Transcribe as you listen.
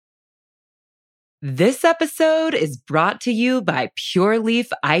This episode is brought to you by Pure Leaf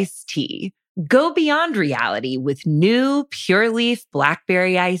Iced Tea. Go beyond reality with new Pure Leaf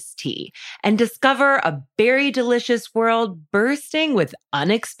Blackberry Iced Tea and discover a berry delicious world bursting with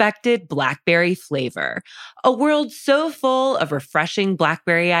unexpected blackberry flavor. A world so full of refreshing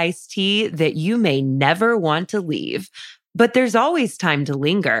blackberry iced tea that you may never want to leave. But there's always time to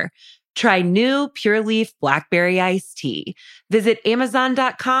linger. Try new Pure Leaf Blackberry Iced Tea. Visit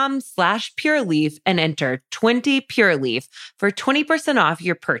Amazon.com/PureLeaf and enter 20 Pure Leaf for 20% off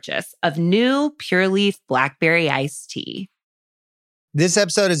your purchase of new Pure Leaf Blackberry Iced Tea. This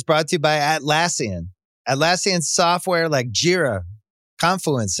episode is brought to you by Atlassian. Atlassian software like Jira,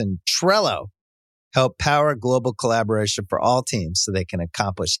 Confluence, and Trello help power global collaboration for all teams so they can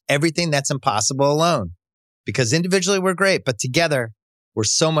accomplish everything that's impossible alone. Because individually we're great, but together we're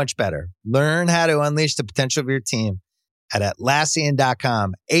so much better. Learn how to unleash the potential of your team at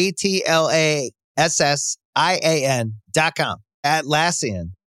Atlassian.com. Atlassian.com.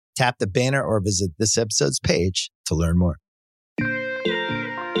 Atlassian. Tap the banner or visit this episode's page to learn more.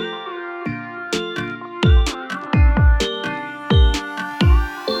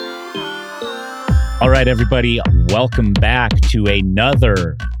 All right, everybody, welcome back to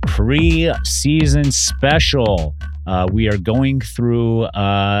another pre-season special. We are going through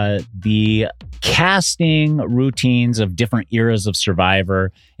the casting routines of different eras of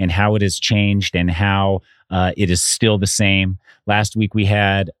Survivor and how it has changed and how it is still the same. Last week, we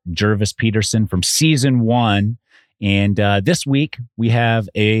had Jervis Peterson from season 1. And this week, we have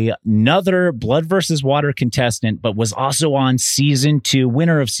another Blood versus Water contestant, but was also on season 2,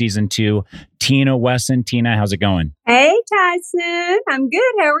 winner of season 2, Tina Wesson. Tina, how's it going? Hey, Tyson. I'm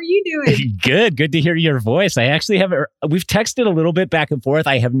good. How are you doing? Good to hear your voice. I actually we've texted a little bit back and forth.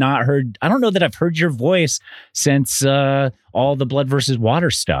 I don't know that I've heard your voice since all the Blood versus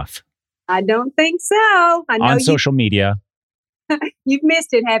Water stuff. I don't think so. I know on social media. You've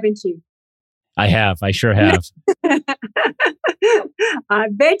missed it, haven't you? I have. I sure have. I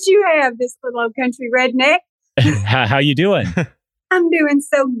bet you have, this little old country redneck. How you doing? I'm doing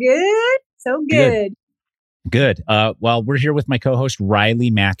so good. So good. Good. Well, we're here with my co-host,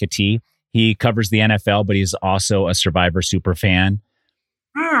 Riley McAtee. He covers the NFL, but he's also a Survivor super fan.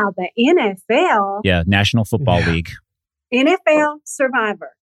 Wow, the NFL? Yeah, National Football League. NFL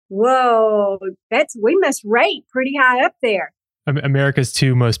Survivor. Whoa, we must rate pretty high up there. America's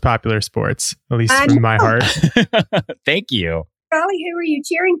 2 most popular sports, at least from my heart. Thank you. Riley, who are you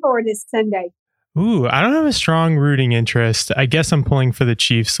cheering for this Sunday? Ooh, I don't have a strong rooting interest. I guess I'm pulling for the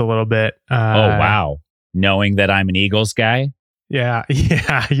Chiefs a little bit. Oh, wow. Knowing that I'm an Eagles guy? Yeah.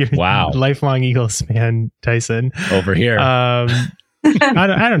 You're wow. Lifelong Eagles fan, Tyson. Over here. I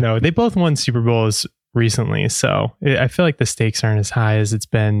don't know. They both won Super Bowls recently, so I feel like the stakes aren't as high as it's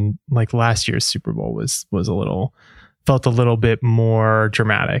been. Like last year's Super Bowl felt a little bit more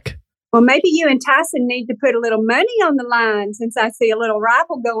dramatic. Well, maybe you and Tyson need to put a little money on the line since I see a little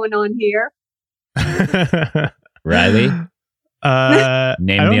rival going on here. Riley, name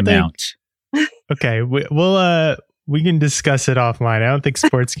the amount. Okay, we can discuss it offline. I don't think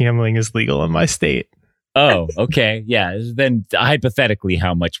sports gambling is legal in my state. Oh, okay. Yeah. Then hypothetically,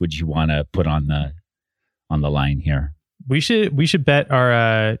 how much would you want to put on the line here? We should bet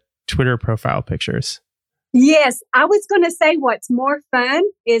our Twitter profile pictures. Yes, I was going to say what's more fun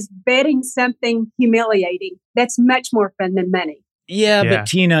is betting something humiliating. That's much more fun than money. Yeah, but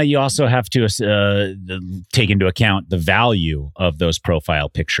Tina, you also have to take into account the value of those profile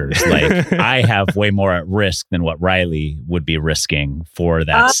pictures. Like, I have way more at risk than what Riley would be risking for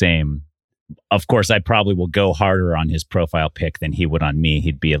that same. Of course, I probably will go harder on his profile pic than he would on me.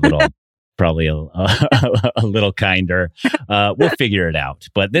 He'd be a little... probably a little kinder. We'll figure it out.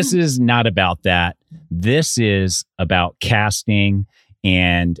 But this is not about that. This is about casting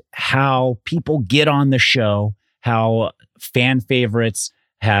and how people get on the show, how fan favorites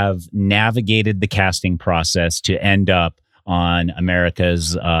have navigated the casting process to end up on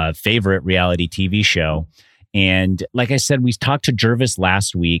America's favorite reality TV show. And like I said, we talked to Jervis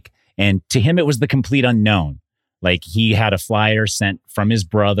last week, and to him, it was the complete unknown. Like, he had a flyer sent from his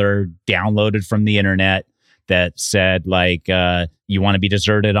brother, downloaded from the internet, that said, like, you want to be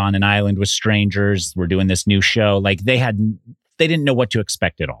deserted on an island with strangers? We're doing this new show. Like, they didn't know what to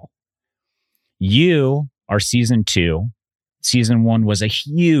expect at all. You are season 2. Season 1 was a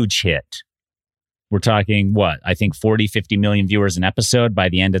huge hit. We're talking, I think 40, 50 million viewers an episode by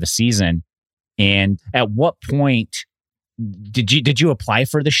the end of the season. And at what point did you apply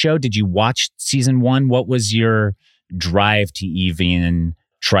for the show? Did you watch season 1? What was your drive to even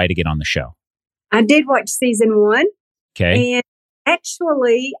try to get on the show? I did watch season 1. Okay. And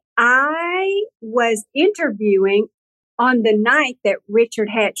Actually, I was interviewing on the night that Richard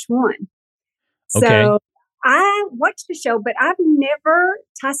Hatch won. Okay. So I watched the show, but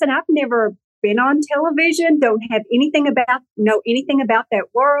Tyson, I've never been on television, don't know anything about that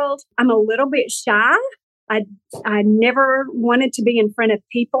world. I'm a little bit shy. I never wanted to be in front of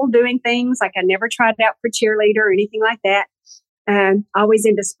people doing things. Like I never tried out for cheerleader or anything like that. Always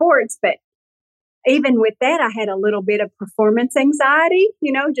into sports, but even with that, I had a little bit of performance anxiety,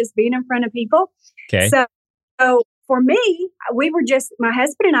 just being in front of people. Okay. So for me, my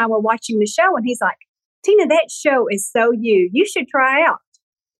husband and I were watching the show and he's like, Tina, that show is so you. You should try out.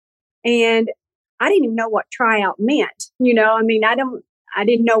 And I didn't even know what tryout meant. I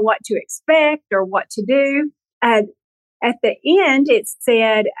didn't know what to expect or what to do. At the end, it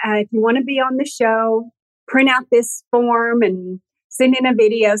said, if you want to be on the show, print out this form and send in a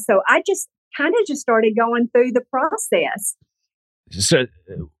video. So I just started going through the process. So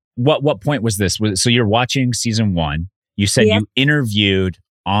what point was this? So you're watching season 1. You said Yes. You interviewed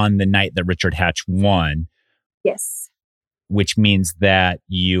on the night that Richard Hatch won. Yes. Which means that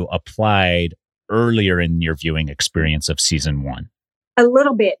you applied earlier in your viewing experience of season 1. A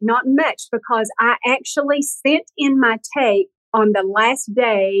little bit, not much, because I actually sent in my tape on the last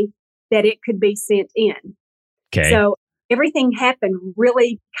day that it could be sent in. Okay. So everything happened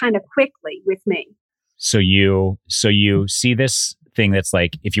really kind of quickly with me. So you see this thing that's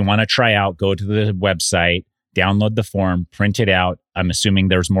like, if you want to try out, go to the website, download the form, print it out. I'm assuming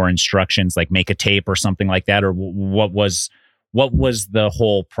there's more instructions, like make a tape or something like that, or what was the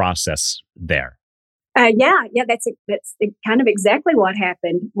whole process there? Yeah, that's kind of exactly what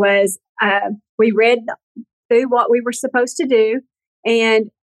happened. Was we read through what we were supposed to do,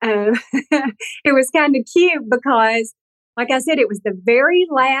 and it was kind of cute because, like I said, it was the very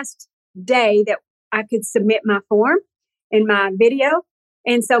last day that I could submit my form and my video.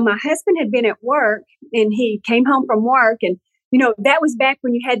 And so my husband had been at work, and he came home from work, and that was back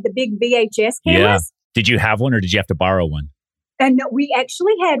when you had the big VHS cameras. Yeah. Did you have one, or did you have to borrow one? And we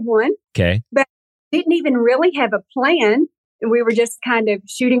actually had one. Okay. But didn't even really have a plan. We were just kind of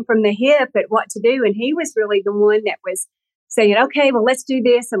shooting from the hip at what to do. And he was really the one that was saying, okay, well, let's do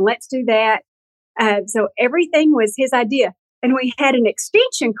this and let's do that. So everything was his idea. And we had an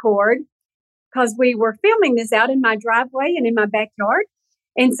extension cord because we were filming this out in my driveway and in my backyard.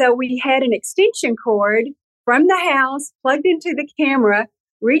 And so we had an extension cord from the house plugged into the camera,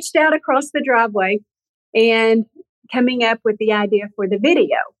 reached out across the driveway, and coming up with the idea for the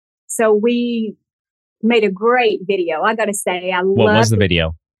video. So we made a great video. I got to say, What was the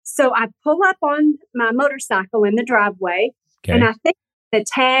video? So I pull up on my motorcycle in the driveway, and I think the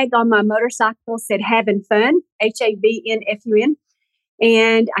tag on my motorcycle said "Having Fun," HAVNFUN.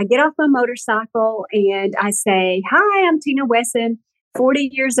 And I get off my motorcycle and I say, "Hi, I'm Tina Wesson, 40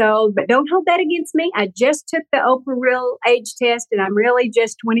 years old, but don't hold that against me. I just took the Oprah Real age test, and I'm really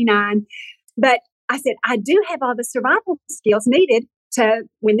just 29. But I said, I do have all the survival skills needed to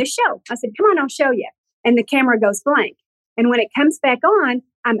win the show." I said, "Come on, I'll show you." And the camera goes blank. And when it comes back on,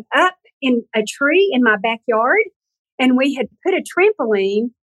 I'm up in a tree in my backyard, and we had put a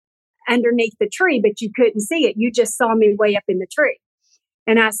trampoline underneath the tree, but you couldn't see it. You just saw me way up in the tree.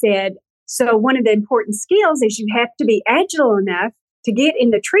 And I said, so one of the important skills is you have to be agile enough to get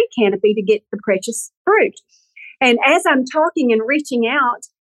in the tree canopy to get the precious fruit. And as I'm talking and reaching out,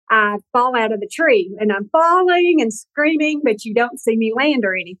 I fall out of the tree, and I'm falling and screaming, but you don't see me land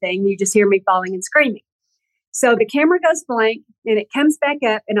or anything. You just hear me falling and screaming. So the camera goes blank, and it comes back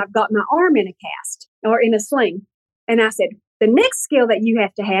up, and I've got my arm in a cast or in a sling. And I said, the next skill that you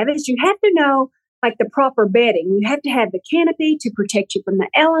have to have is you have to know like the proper bedding. You have to have the canopy to protect you from the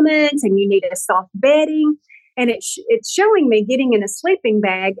elements, and you need a soft bedding. And it's showing me getting in a sleeping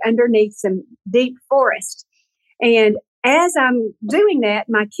bag underneath some deep forest. And as I'm doing that,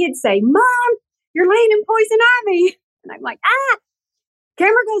 my kids say, "Mom, you're laying in poison ivy." And I'm like,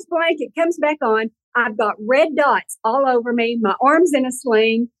 camera goes blank. It comes back on. I've got red dots all over me. My arm's in a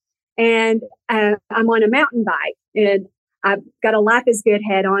sling, and I'm on a mountain bike, and I've got a Life is Good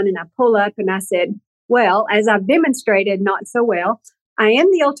hat on, and I pull up and I said, well, as I've demonstrated, not so well, I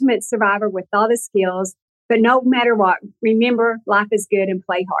am the ultimate survivor with all the skills, but no matter what, remember, life is good and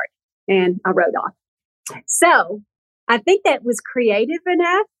play hard. And I rode off. So I think that was creative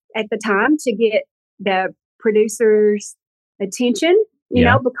enough at the time to get the producer's attention, you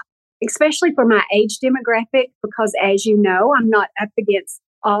know, because, especially for my age demographic, because as you know, I'm not up against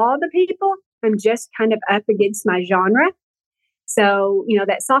all the people. I'm just kind of up against my genre. So, you know,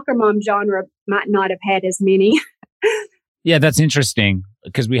 that soccer mom genre might not have had as many Yeah, that's interesting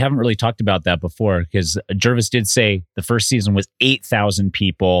because we haven't really talked about that before, because Gervais did say the first season was 8,000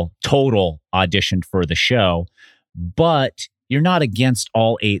 people total auditioned for the show, but you're not against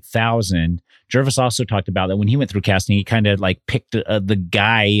all 8,000. Gervais also talked about that when he went through casting, he kind of like picked the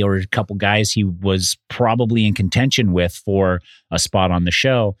guy or a couple guys he was probably in contention with for a spot on the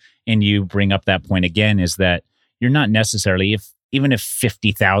show. And you bring up that point again, is that you're not necessarily, even if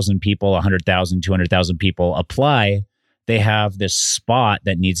 50,000 people, 100,000, 200,000 people apply, they have this spot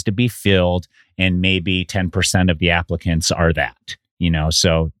that needs to be filled, and maybe 10% of the applicants are that,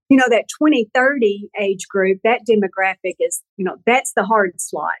 so. That 20-30 age group, that demographic is, that's the hard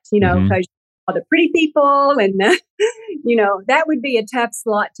slot, because all the pretty people and, that would be a tough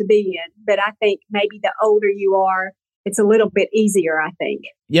slot to be in. But I think maybe the older you are, it's a little bit easier, I think.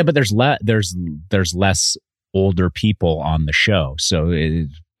 Yeah, but there's less older people on the show. So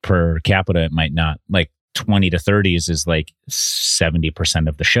per capita, it might not, like 20 to 30s is like 70%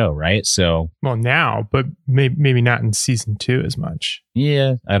 of the show, right? So, well, now, but maybe not in season 2 as much.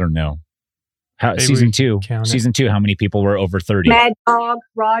 Yeah, I don't know. Season two, how many people were over 30? Mad Dog,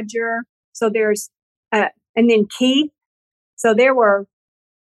 Roger. So there's, and then Keith. So there were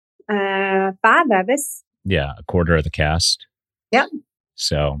 5 of us. Yeah, a quarter of the cast. Yep.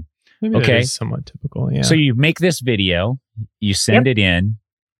 So, maybe okay. That is somewhat typical, yeah. So you make this video, you send it in,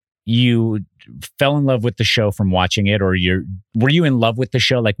 you fell in love with the show from watching it, or were you in love with the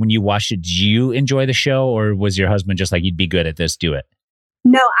show? Like when you watched it, did you enjoy the show, or was your husband just like, you'd be good at this, do it?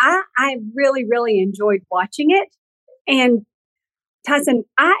 No, I really, really enjoyed watching it. And Tyson,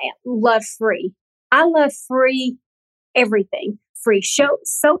 I love free. I love free everything. Free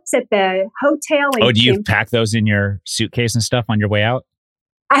soaps at the hotel. Oh, do you pack those in your suitcase and stuff on your way out?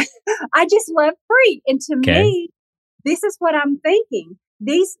 I just love free. And to me, this is what I'm thinking.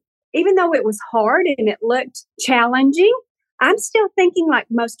 Even though it was hard and it looked challenging, I'm still thinking like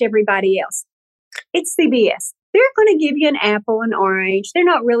most everybody else. It's CBS. They're going to give you an apple and orange. They're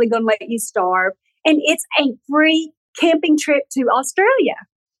not really going to let you starve. And it's a free camping trip to Australia.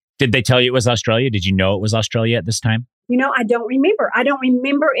 Did they tell you it was Australia? Did you know it was Australia at this time? I don't remember. I don't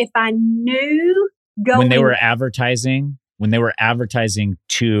remember if I knew going. When they were advertising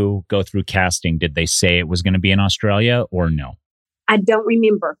to go through casting, did they say it was going to be in Australia or no? I don't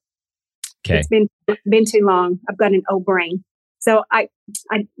remember. Okay. It's been too long. I've got an old brain. So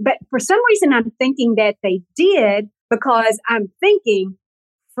but for some reason I'm thinking that they did, because I'm thinking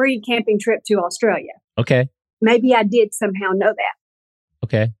free camping trip to Australia. Okay. Maybe I did somehow know that.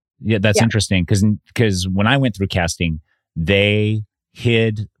 Okay. Yeah, that's interesting because when I went through casting, they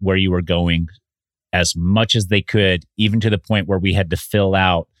hid where you were going as much as they could, even to the point where we had to fill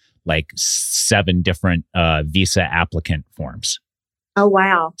out like 7 different visa applicant forms. Oh,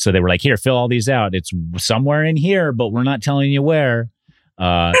 wow. So they were like, here, fill all these out. It's somewhere in here, but we're not telling you where.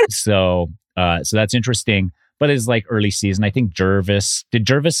 So that's interesting. But it's like early season. I think did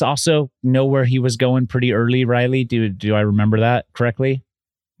Gervais also know where he was going pretty early, Riley? Do I remember that correctly?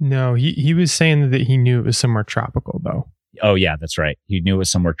 No, he was saying that he knew it was somewhere tropical, though. Oh, yeah, that's right. He knew it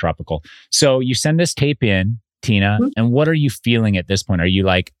was somewhere tropical. So you send this tape in, Tina, and what are you feeling at this point? Are you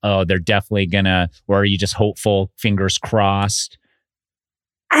like, oh, they're definitely gonna, or are you just hopeful, fingers crossed?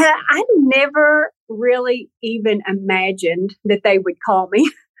 I never really even imagined that they would call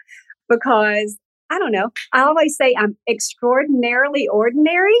me because, I don't know, I always say I'm extraordinarily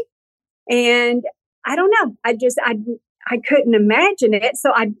ordinary. And I don't know, I couldn't imagine it.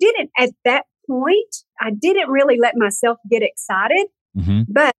 So I didn't, at that point, I didn't really let myself get excited,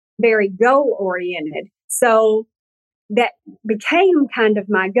 but very goal oriented. So that became kind of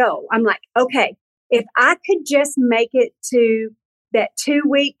my goal. I'm like, okay, if I could just make it to that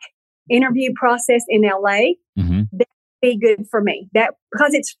 2-week interview process in LA, that would be good for me. That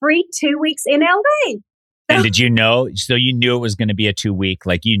because it's free 2 weeks in LA. And did you know? So you knew it was going to be a 2-week.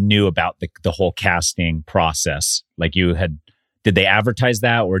 Like you knew about the whole casting process. Like did they advertise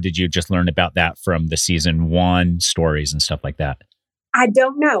that, or did you just learn about that from the season 1 stories and stuff like that? I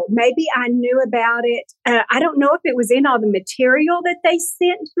don't know. Maybe I knew about it. I don't know if it was in all the material that they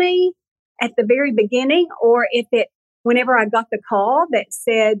sent me at the very beginning, or if whenever I got the call that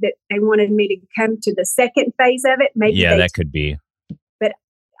said that they wanted me to come to the second phase of it, maybe. Yeah, that could be. But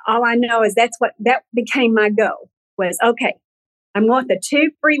all I know is that became my goal was, okay, I'm going the 2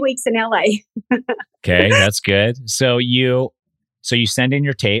 free weeks in LA. Okay, that's good. So you send in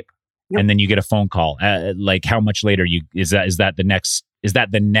your tape, and then you get a phone call. Like how much later is that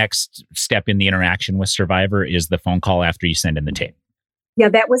the next step in the interaction with Survivor? Is the phone call after you send in the tape? Yeah,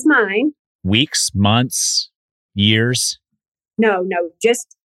 that was mine. Weeks, months, years? No,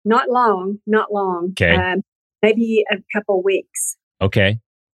 just not long. Okay. maybe a couple weeks. Okay.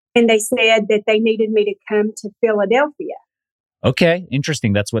 And they said that they needed me to come to Philadelphia. Okay.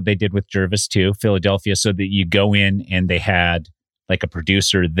 Interesting. That's what they did with Jervis too, Philadelphia. So that you go in and they had like a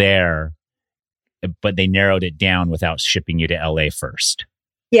producer there, but they narrowed it down without shipping you to LA first.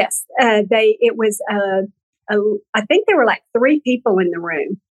 Yes. I think there were like 3 people in the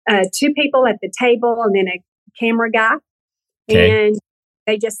room, 2 people at the table and then a camera guy. Okay. And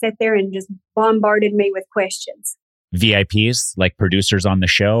they just sat there and just bombarded me with questions. VIPs, like producers on the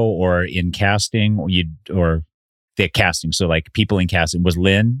show or in casting, or the casting. So like people in casting. Was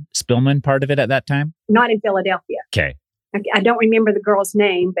Lynn Spillman part of it at that time? Not in Philadelphia. Okay. I don't remember the girl's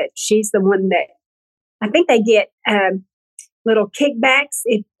name, but she's the one that I think they get little kickbacks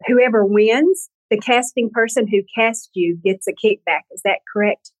if whoever wins. The casting person who cast you gets a kickback. Is that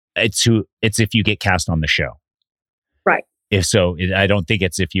correct? It's if you get cast on the show. Right. I don't think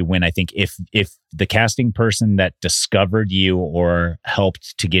it's if you win. I think if the casting person that discovered you or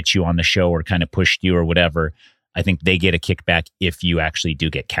helped to get you on the show or kind of pushed you or whatever, I think they get a kickback if you actually do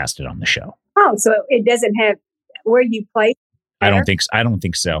get casted on the show. Oh, so it doesn't have where you play? I don't think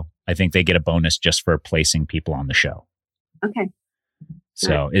so. I think they get a bonus just for placing people on the show. Okay.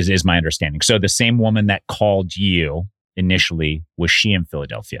 So is my understanding. So the same woman that called you initially, was she in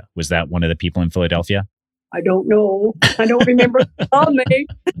Philadelphia? Was that one of the people in Philadelphia? I don't know. I don't remember. Call me.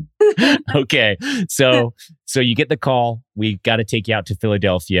 Okay. So you get the call. We got to take you out to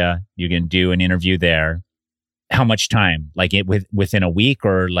Philadelphia. You're going to do an interview there. How much time? Like within a week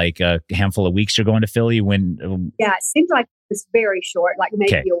or like a handful of weeks you're going to Philly? Yeah, it seems like it's very short, like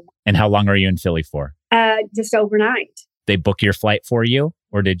maybe a week. And how long are you in Philly for? Just overnight. They book your flight for you,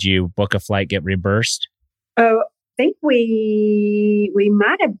 or did you book a flight, get reimbursed? Oh, I think we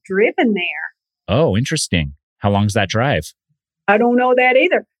might have driven there. Oh, interesting. How long's that drive? I don't know that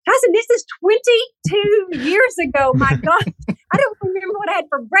either. Tyson, this is 22 years ago. My God, I don't remember what I had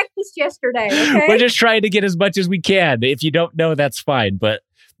for breakfast yesterday. Okay? We're just trying to get as much as we can. If you don't know, that's fine. But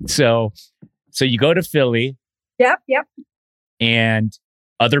so you go to Philly. Yep. And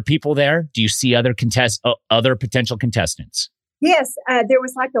other people there? Do you see other potential contestants? Yes, there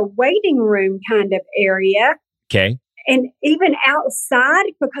was like a waiting room kind of area. Okay. And even outside,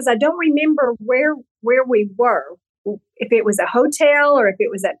 because I don't remember where we were, if it was a hotel or if it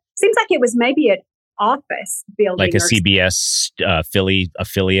was seems like it was maybe an office building. Like a CBS Philly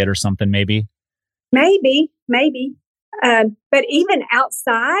affiliate or something, maybe? Maybe. But even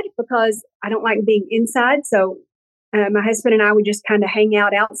outside, because I don't like being inside, so my husband and I would just kind of hang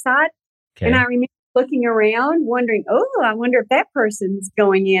out outside. Okay. And I remember looking around, wondering, I wonder if that person's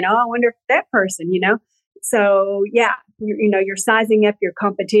going in. Oh, I wonder if that person, So, yeah, you're sizing up your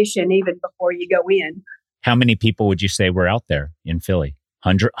competition even before you go in. How many people would you say were out there in Philly?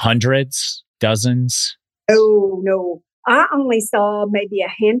 Hundreds? Dozens? Oh, no. I only saw maybe a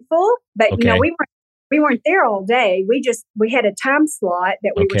handful, but, okay. We weren't there all day. We had a time slot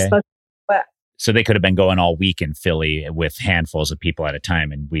that we were supposed to book. So they could have been going all week in Philly with handfuls of people at a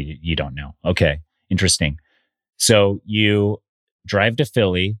time, and you don't know. Okay, interesting. So you drive to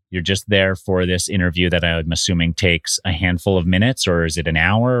Philly. You're just there for this interview that I'm assuming takes a handful of minutes, or is it an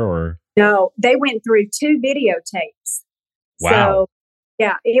hour? Or no, they went through 2 videotapes. Wow. So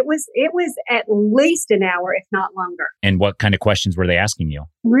yeah, it was at least an hour, if not longer. And what kind of questions were they asking you?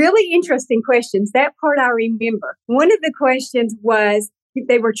 Really interesting questions. That part I remember. One of the questions was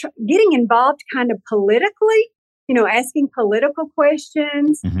they were getting involved kind of politically, asking political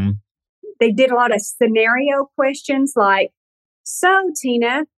questions. Mm-hmm. They did a lot of scenario questions like, so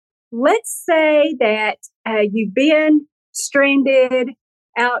Tina, let's say that you've been stranded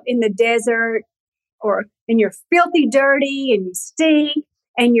out in the desert and you're filthy dirty and you stink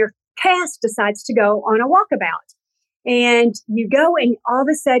and your cast decides to go on a walkabout. And you go and all of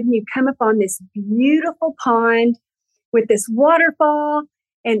a sudden you come upon this beautiful pond with this waterfall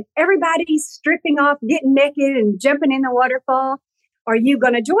and everybody's stripping off, getting naked and jumping in the waterfall. Are you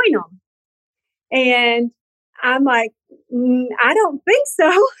going to join them? And I'm like, I don't think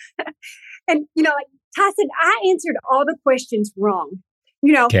so. And, like Tyson, I answered all the questions wrong.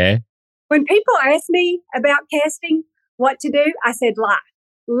 Okay. When people ask me about casting, what to do, I said, lie.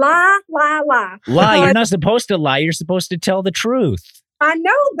 Lie. Lie. You're not supposed to lie. You're supposed to tell the truth. I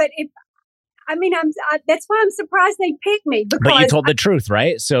know, but that's why I'm surprised they picked me. But you told the truth,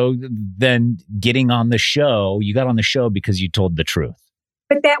 right? So then you got on the show because you told the truth.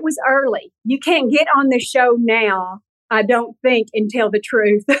 But that was early. You can't get on the show now, I don't think, and tell the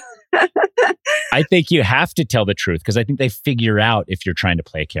truth. I think you have to tell the truth because I think they figure out if you're trying to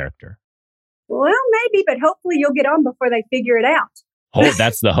play a character. Well, maybe, but hopefully you'll get on before they figure it out.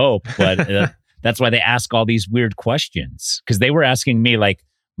 That's the hope. But That's why they ask all these weird questions. Because they were asking me like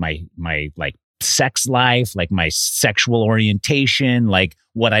my like sex life, like my sexual orientation, like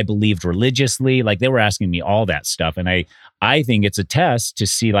what I believed religiously. Like they were asking me all that stuff. And I think it's a test to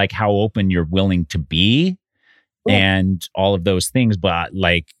see like how open you're willing to be and all of those things. But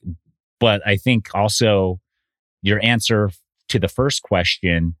I think also your answer to the first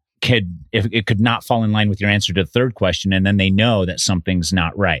question could not fall in line with your answer to the third question. And then they know that something's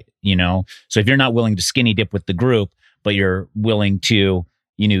not right, you know? So if you're not willing to skinny dip with the group, but you're willing to,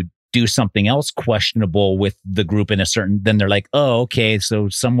 do something else questionable with the group then they're like, oh, okay. So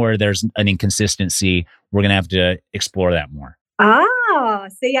somewhere there's an inconsistency. We're going to have to explore that more. Ah,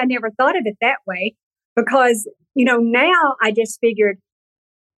 see, I never thought of it that way because, now I just figured,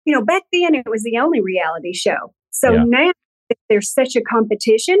 back then it was the only reality show. So now there's such a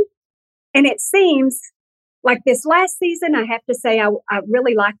competition, and it seems like this last season, I have to say I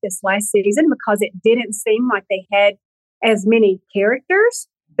really liked this last season because it didn't seem like they had as many characters.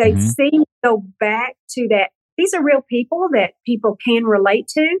 They seem to go back to that. These are real people that people can relate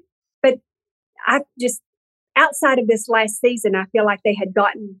to. But outside of this last season, I feel like they had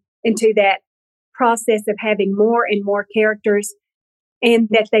gotten into that process of having more and more characters, and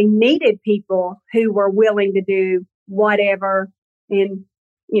that they needed people who were willing to do whatever. And,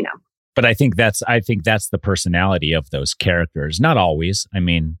 But I think that's the personality of those characters. Not always. I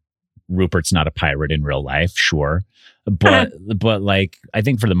mean, Rupert's not a pirate in real life, sure. But like, I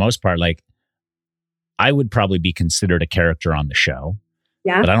think for the most part, like, I would probably be considered a character on the show.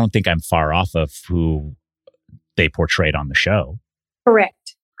 Yeah. But I don't think I'm far off of who they portrayed on the show.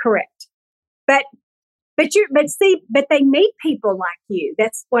 Correct. But they need people like you.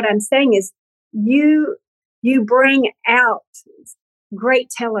 That's what I'm saying is you bring out great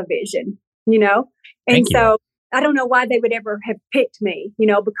television, And so I don't know why they would ever have picked me,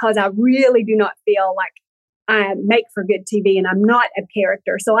 because I really do not feel like I make for good TV and I'm not a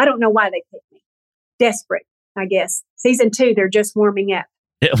character. So I don't know why they picked me. Desperate, I guess. Season 2, they're just warming up.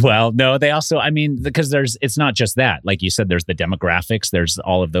 Well, no, they also, I mean, because it's not just that. Like you said, there's the demographics, there's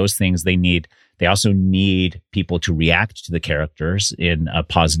all of those things they also need people to react to the characters in a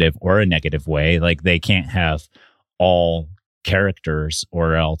positive or a negative way. Like they can't have all characters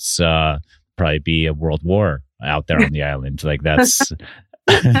or else probably be a world war out there on the island. Like that's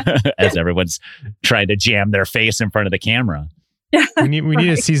as everyone's trying to jam their face in front of the camera. We need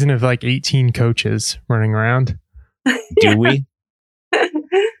a season of like 18 coaches running around. Do we?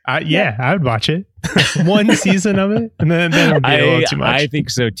 I would watch it. One season of it, and then it'll be a little too much. I think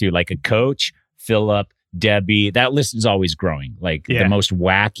so too. Like a coach, Philip, Debbie. That list is always growing. Like the most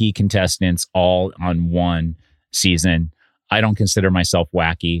wacky contestants all on one season. I don't consider myself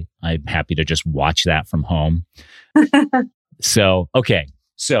wacky. I'm happy to just watch that from home. So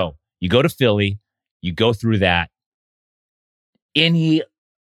you go to Philly, you go through that. Any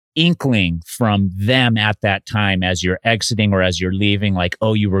inkling from them at that time as you're exiting or as you're leaving, like,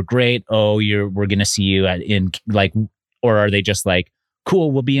 oh, you were great. Oh, we're going to see you or are they just like,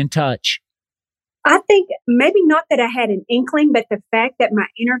 cool, we'll be in touch? I think maybe not that I had an inkling, but the fact that my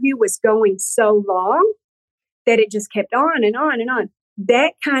interview was going so long that it just kept on and on and on.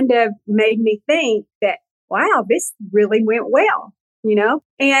 That kind of made me think that, wow, this really went well,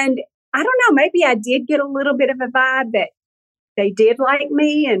 And I don't know, maybe I did get a little bit of a vibe that they did like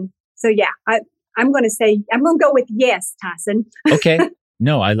me. And so, I'm going to go with yes, Tyson. Okay.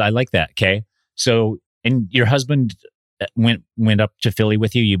 No, I like that. Okay. So, and your husband went up to Philly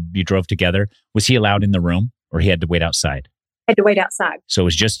with you. You drove together. Was he allowed in the room or he had to wait outside? Had to wait outside. So it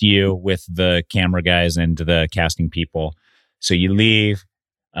was just you with the camera guys and the casting people. So you leave,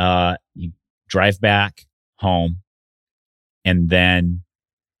 you drive back home, and then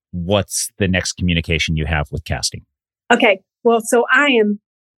what's the next communication you have with casting? Okay. Well, so I am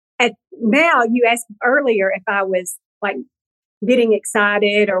now you asked earlier if I was like getting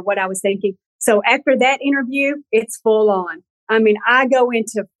excited or what I was thinking. So after that interview, it's full on. I mean, I go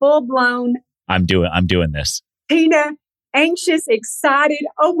into full blown. I'm doing this. Tina, anxious, excited.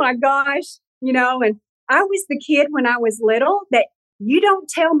 Oh my gosh. And I was the kid when I was little that you don't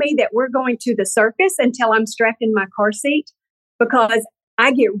tell me that we're going to the circus until I'm strapped in my car seat, because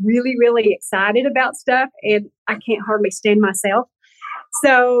I get really, really excited about stuff and I can't hardly stand myself.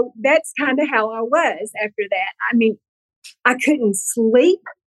 So that's kind of how I was after that. I mean, I couldn't sleep.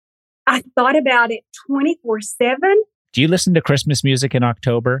 I thought about it 24/7. Do you listen to Christmas music in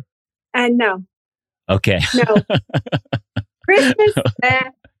October? No. Okay. No. Christmas.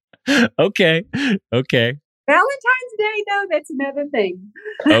 Okay. Valentine's Day, though, that's another thing.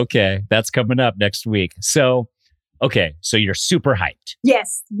 Okay. That's coming up next week. So, okay. So you're super hyped.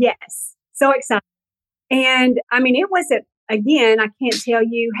 Yes. So excited. And I mean, it wasn't, again, I can't tell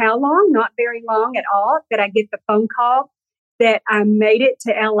you how long, not very long at all, that I get the phone call that I made it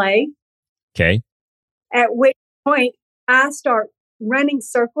to LA. Okay. At which point I start running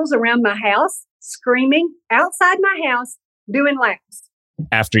circles around my house, screaming outside my house, doing laps.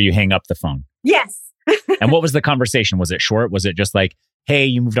 After you hang up the phone. Yes. And what was the conversation? Was it short? Was it just like, hey,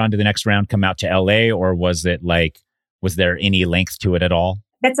 you moved on to the next round, come out to LA? Or was it like, was there any length to it at all?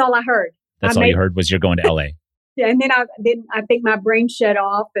 That's all I heard. That's all you heard was you're going to LA. Yeah. And then I think my brain shut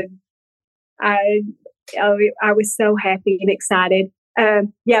off, and I was so happy and excited. But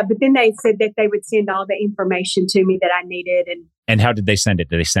then they said that they would send all the information to me that I needed. And how did they send it?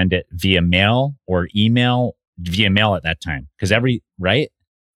 Did they send it via mail or email? Via mail at that time? Because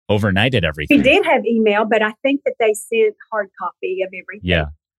overnighted everything. We did have email, but I think that they sent hard copy of everything. Yeah.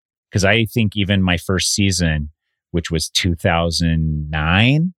 Because I think even my first season, which was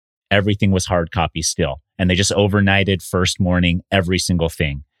 2009, everything was hard copy still. And they just overnighted first morning, every single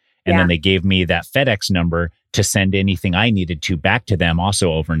thing. And then they gave me that FedEx number to send anything I needed to back to them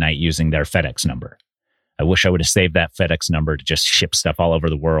also overnight using their FedEx number. I wish I would have saved that FedEx number to just ship stuff all over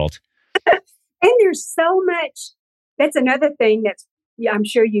the world. And there's so much. That's another thing I'm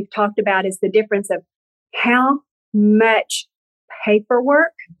sure you've talked about, is the difference of how much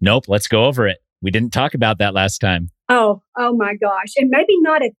paperwork. Nope. Let's go over it. We didn't talk about that last time. Oh my gosh. And maybe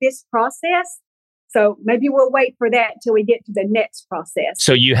not at this process. So maybe we'll wait for that till we get to the next process.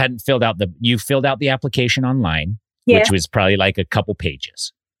 So you hadn't filled out you filled out the application online, which was probably like a couple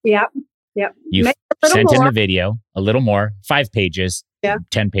pages. Yep. You sent in the video, a little more, 5 pages,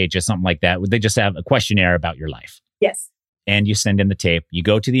 10 pages, something like that. Would they just have a questionnaire about your life? Yes. And you send in the tape. You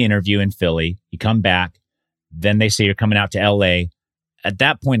go to the interview in Philly. You come back. Then they say you're coming out to LA. At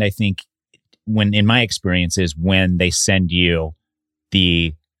that point, I think in my experience is when they send you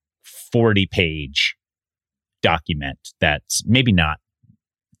the 40-page document that's maybe not.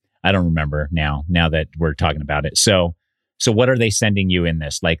 I don't remember now that we're talking about it. So what are they sending you in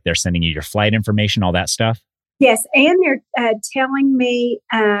this? Like they're sending you your flight information, all that stuff? Yes. And they're telling me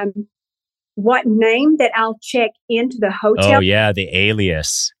what name that I'll check into the hotel. Oh, yeah. The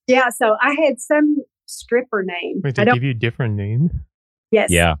alias. Yeah. So I had some stripper name. Wait, they give you a different name?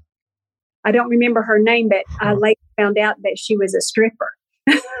 Yes. Yeah. I don't remember her name, but I later found out that she was a stripper.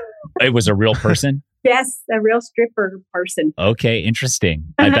 It was a real person? Yes, a real stripper person. Okay,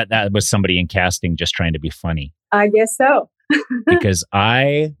 interesting. I bet that was somebody in casting just trying to be funny. I guess so. Because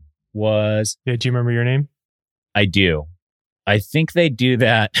I was... Yeah, do you remember your name? I do. I think they do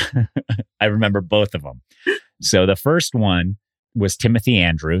that. I remember both of them. So the first one was Timothy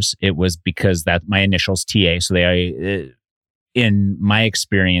Andrews. It was because that my initials TA. So in my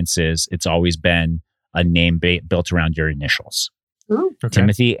experiences, it's always been a name built around your initials. Oh, okay.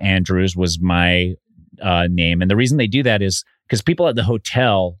 Timothy Andrews was my name. And the reason they do that is because people at the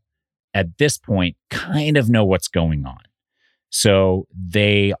hotel at this point kind of know what's going on. So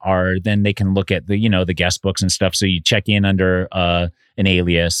then they can look at the guest books and stuff. So you check in under an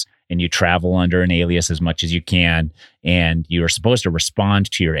alias and you travel under an alias as much as you can. And you are supposed to respond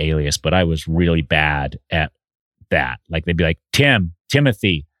to your alias, but I was really bad at that. Like they'd be like,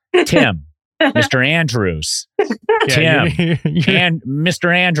 Timothy, Tim, Mr. Andrews, Tim, and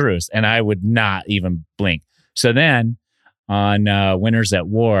Mr. Andrews. And I would not even blink. So then on Winners at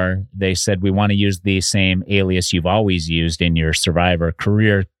War, they said, we want to use the same alias you've always used in your Survivor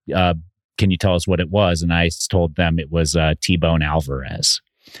career. Can you tell us what it was? And I told them it was T-Bone Alvarez.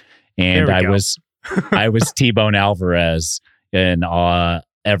 And I was T-Bone Alvarez in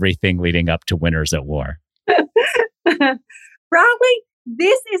everything leading up to Winners at War. Riley,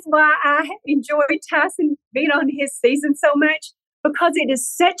 this is why I enjoy Tyson being on his season so much, because it is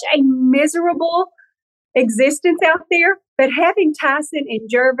such a miserable existence out there. But having Tyson and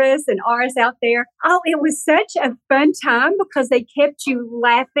Jervis and Aris out there, it was such a fun time because they kept you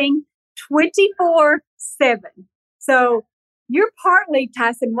laughing 24/7. So you're partly,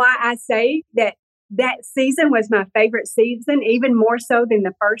 Tyson, why I say that season was my favorite season, even more so than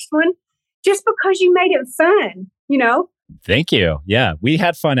the first one, just because you made it fun, Thank you. Yeah, we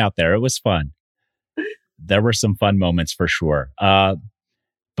had fun out there. It was fun. There were some fun moments for sure.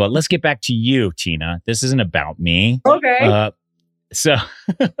 But let's get back to you, Tina. This isn't about me. Okay. So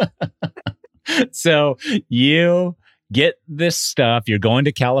you get this stuff. You're going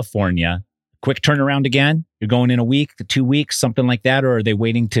to California. Quick turnaround again? You're going in a week, 2 weeks, something like that? Or are they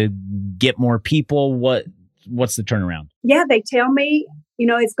waiting to get more people? What's the turnaround? Yeah, they tell me,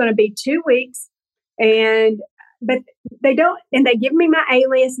 it's going to be 2 weeks. But they don't, and they give me my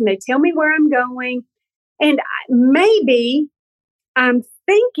alias and they tell me where I'm going. And maybe I'm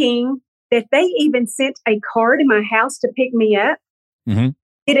thinking that they even sent a car to my house to pick me up. Mm-hmm.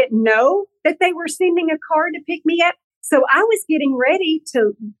 Didn't know that they were sending a car to pick me up. So I was getting ready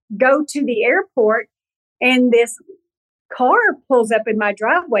to go to the airport, and this car pulls up in my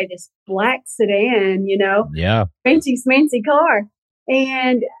driveway, this black sedan, Yeah. fancy smancy car.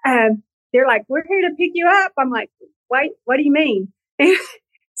 And they're like, "We're here to pick you up." I'm like, "Wait, what do you mean?"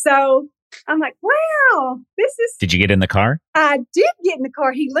 So I'm like, "Wow, this is..." Did you get in the car? I did get in the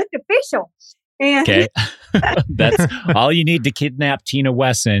car. He looked official. And Okay. That's all you need to kidnap Tina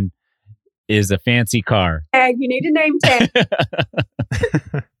Wesson is a fancy car. you need a name tag.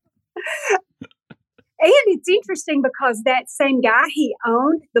 And it's interesting because that same guy, he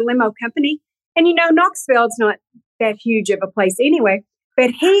owned the limo company. And, Knoxville's not that huge of a place anyway.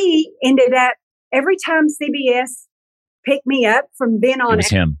 But he ended up, every time CBS picked me up from then on, It was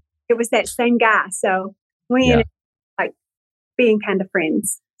him. It was that same guy. So we ended up being kind of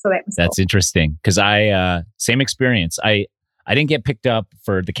friends. So that's cool. Interesting. Because same experience. I didn't get picked up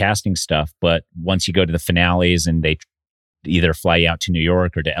for the casting stuff, but once you go to the finales and they either fly you out to New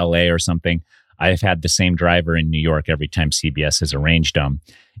York or to LA or something, I've had the same driver in New York every time CBS has arranged them.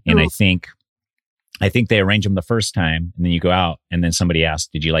 And I think they arrange them the first time, and then you go out and then somebody asks,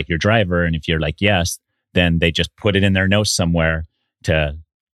 "Did you like your driver?" And if you're like, "Yes," then they just put it in their notes somewhere to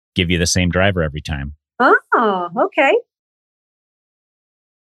give you the same driver every time. Oh, okay.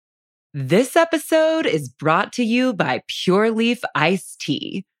 This episode is brought to you by Pure Leaf Iced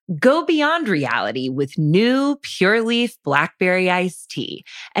Tea. Go beyond reality with new Pure Leaf Blackberry Iced Tea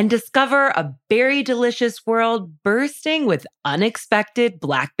and discover a berry delicious world bursting with unexpected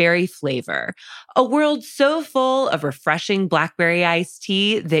blackberry flavor. A world so full of refreshing blackberry iced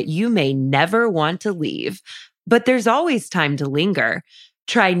tea that you may never want to leave. But there's always time to linger.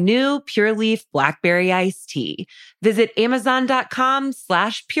 Try new Pure Leaf Blackberry Iced Tea. Visit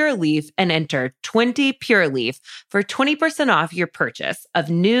Amazon.com/PureLeaf and enter 20 Pure Leaf for 20% off your purchase of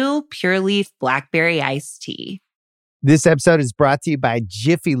new Pure Leaf Blackberry Iced Tea. This episode is brought to you by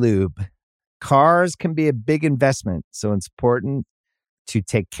Jiffy Lube. Cars can be a big investment, so it's important to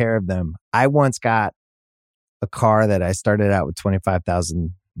take care of them. I once got a car that I started out with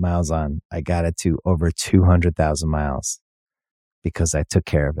 25,000 miles on. I got it to over 200,000 miles. Because I took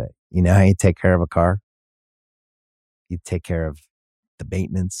care of it. You know how you take care of a car? You take care of the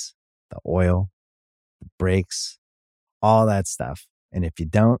maintenance, the oil, the brakes, all that stuff. And if you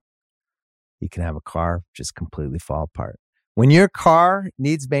don't, you can have a car just completely fall apart. When your car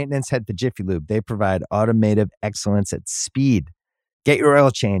needs maintenance, head to Jiffy Lube. They provide automotive excellence at speed. Get your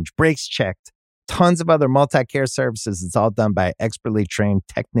oil change, brakes checked, tons of other multi-care services. It's all done by expertly trained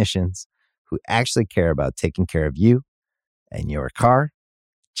technicians who actually care about taking care of you and your car.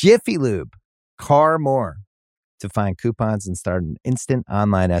 Jiffy Lube, car more. To find coupons and start an instant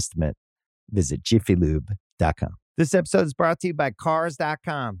online estimate, visit jiffylube.com. This episode is brought to you by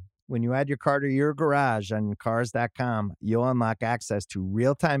Cars.com. When you add your car to your garage on Cars.com, you'll unlock access to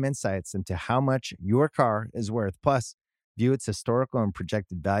real-time insights into how much your car is worth. Plus, view its historical and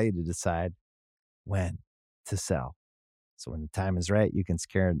projected value to decide when to sell. So when the time is right, you can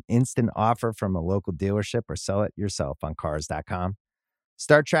secure an instant offer from a local dealership or sell it yourself on Cars.com.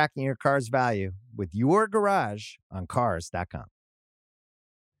 Start tracking your car's value with your garage on Cars.com.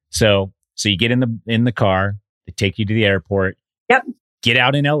 So you get in the car, they take you to the airport. Yep. Get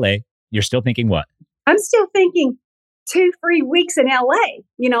out in LA. You're still thinking what? I'm still thinking 2 free weeks in LA,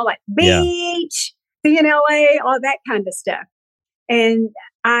 like beach, seeing LA, all that kind of stuff. And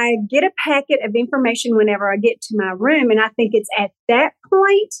I get a packet of information whenever I get to my room. And I think it's at that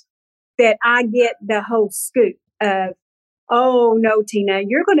point that I get the whole scoop of, "Oh, no, Tina,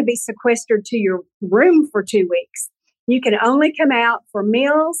 you're going to be sequestered to your room for 2 weeks. You can only come out for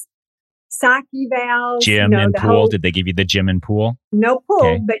meals, psych evals." Gym and pool. Did they give you the gym and pool? No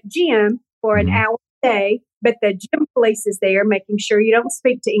pool, but gym for an hour a day. But the gym police is there making sure you don't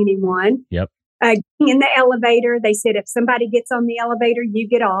speak to anyone. Yep. In the elevator, they said if somebody gets on the elevator, you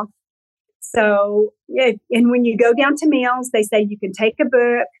get off. So, and when you go down to meals, they say you can take a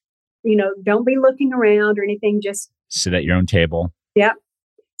book, don't be looking around or anything, just sit at your own table. Yep.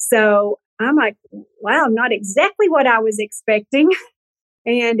 So I'm like, wow, not exactly what I was expecting.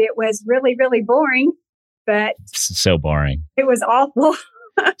 And it was really, really boring, but so boring. It was awful.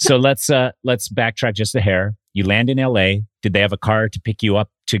 So let's backtrack just a hair. You land in LA. Did they have a car to pick you up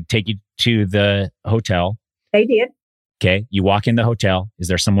to take you to the hotel? They did. Okay. You walk in the hotel. Is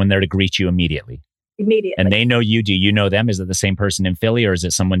there someone there to greet you immediately? Immediately. And they know you. Do you know them? Is it the same person in Philly, or is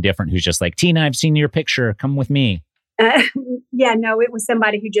it someone different who's just like, "Tina, I've seen your picture. Come with me"? Yeah, no, it was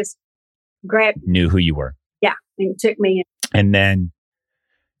somebody who just knew who you were. Yeah. And took me in. And then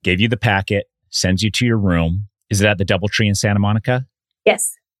gave you the packet, sends you to your room. Is that the DoubleTree in Santa Monica?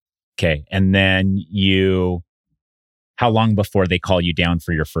 Yes. Okay. And then how long before they call you down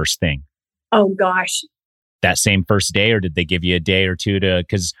for your first thing? Oh, gosh. That same first day, or did they give you a day or two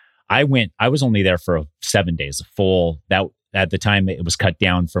because I was only there for 7 days, that at the time it was cut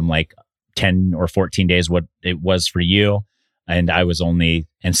down from like 10 or 14 days, what it was for you. And I was and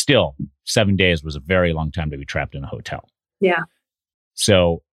still 7 days was a very long time to be trapped in a hotel. Yeah.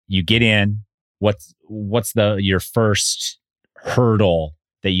 So you get in, what's your first hurdle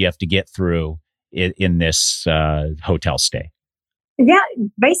that you have to get through in this hotel stay? Yeah,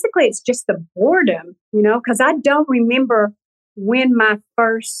 basically it's just the boredom, because I don't remember when my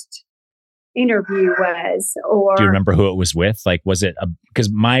first interview was. Or do you remember who it was with? Like, was it because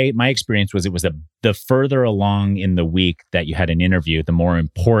my experience was it was the further along in the week that you had an interview, the more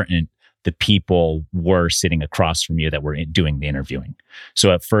important the people were sitting across from you that were doing the interviewing.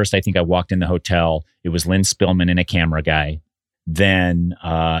 So at first, I think I walked in the hotel. It was Lynn Spillman and a camera guy. Then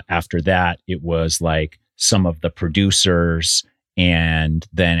after that, it was like some of the producers. And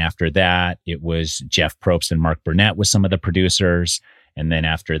then after that, it was Jeff Probst and Mark Burnett with some of the producers. And then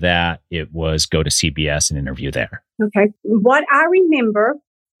after that, it was go to CBS and interview there. Okay. What I remember,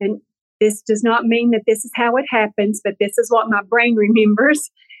 and this does not mean that this is how it happens, but this is what my brain remembers.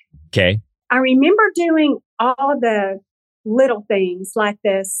 Okay. I remember doing all the little things like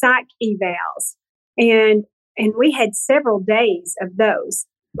the psych evals. And we had several days of those.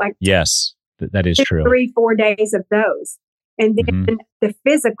 Like yes, that is true. 3-4 days of those. And then the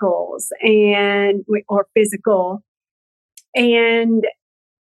physicals or physical. And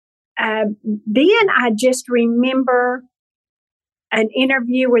then I just remember an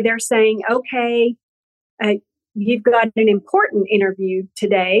interview where they're saying, okay, you've got an important interview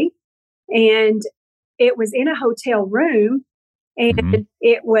today. And it was in a hotel room, and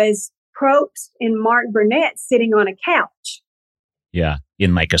it was Probst and Mark Burnett sitting on a couch. Yeah,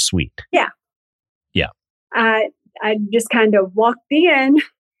 in like a suite. Yeah. Yeah. I just kind of walked in,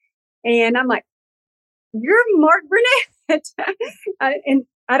 and I'm like, "You're Mark Burnett." And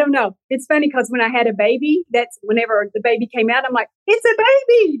I don't know. It's funny because when I had a baby, that's whenever the baby came out, I'm like, "It's a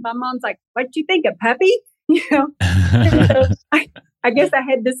baby." My mom's like, "What'd you think, a puppy?" So I guess I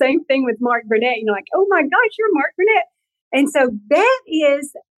had the same thing with Mark Burnett. Like, "Oh my gosh, you're Mark Burnett." And so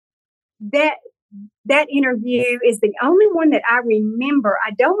that interview is the only one that I remember.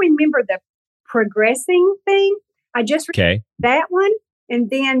 I don't remember the progressing thing. I just remember that one, and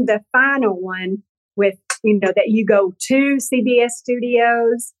then the final one with that you go to CBS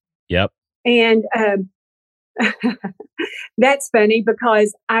Studios. Yep. And that's funny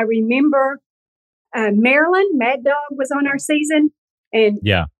because I remember Marilyn Mad Dog was on our season, and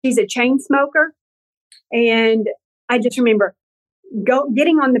she's a chain smoker. And I just remember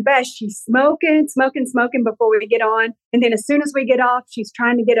getting on the bus, she's smoking before we get on. And then as soon as we get off, she's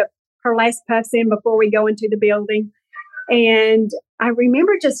trying to get her last puffs in before we go into the building. And I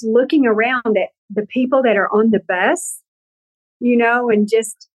remember just looking around at the people that are on the bus, and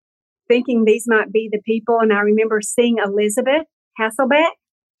just thinking these might be the people. And I remember seeing Elizabeth Hasselbeck.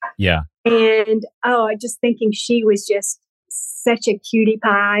 Yeah. And just thinking she was just such a cutie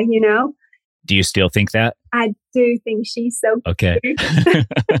pie, Do you still think that? I do think she's so cute.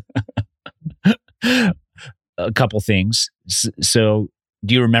 A couple things. So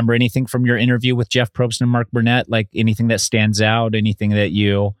do you remember anything from your interview with Jeff Probst and Mark Burnett? Like anything that stands out? Anything that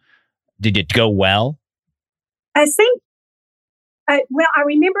did it go well? I think, I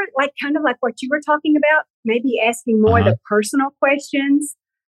remember kind of like what you were talking about, maybe asking more of the personal questions.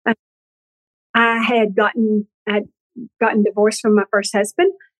 I had gotten divorced from my first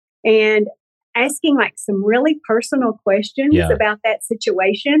husband, and asking like some really personal questions about that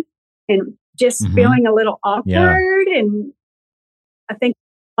situation, and just feeling a little awkward. And I think,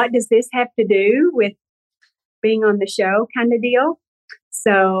 what does this have to do with being on the show kind of deal?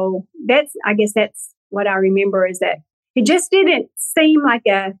 So I guess that's what I remember, is that it just didn't seem like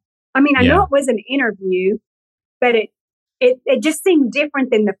I know it was an interview, but it just seemed different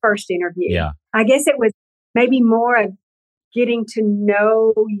than the first interview. Yeah. I guess it was maybe more of getting to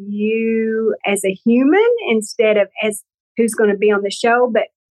know you as a human instead of as who's going to be on the show. But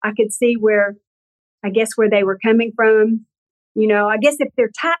I could see where they were coming from. I guess if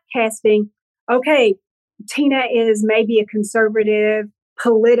they're typecasting, okay, Tina is maybe a conservative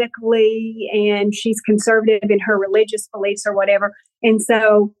politically, and she's conservative in her religious beliefs or whatever. And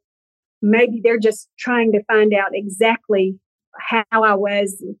so maybe they're just trying to find out exactly how I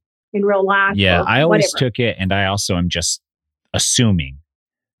was in real life. Yeah, I always took it, and I also am just assuming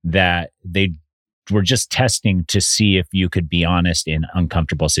that they were just testing to see if you could be honest in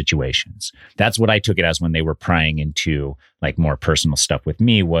uncomfortable situations. That's what I took it as when they were prying into like more personal stuff with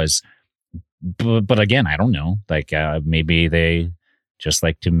me was, but again, I don't know, like maybe they just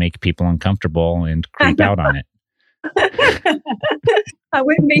like to make people uncomfortable and creep out on it. I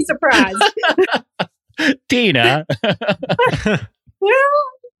wouldn't be surprised. Tina. Well,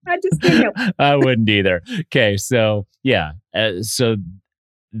 I just can't help. I wouldn't either. Okay, so yeah. So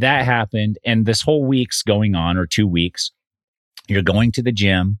that happened. And this whole week's going on, or 2 weeks. You're going to the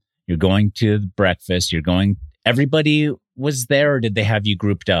gym. You're going to breakfast. Everybody was there, or did they have you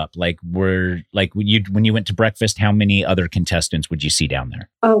grouped up? Like, when you went to breakfast, how many other contestants would you see down there?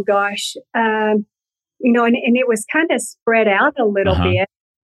 Oh, gosh. And it was kind of spread out a little bit.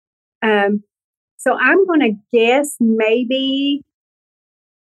 So I'm going to guess maybe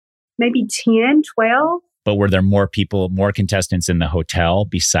 10, 12. But were there more contestants in the hotel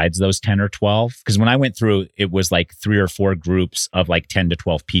besides those 10 or 12? Because when I went through, it was like 3 or 4 groups of like 10 to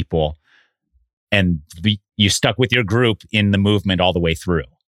 12 people. And you stuck with your group in the movement all the way through.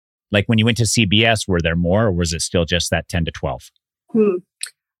 Like when you went to CBS, were there more, or was it still just that 10 to 12?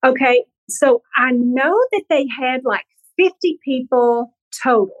 Okay. So I know that they had like 50 people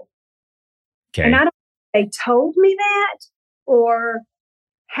total. Okay. And I don't know if they told me that or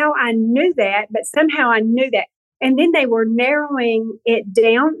how I knew that, but somehow I knew that. And then they were narrowing it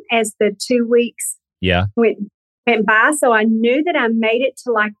down as the 2 weeks went by. So I knew that I made it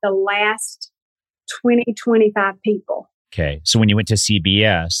to like the last 20, 25 people. Okay. So when you went to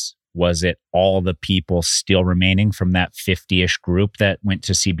CBS, was it all the people still remaining from that 50-ish group that went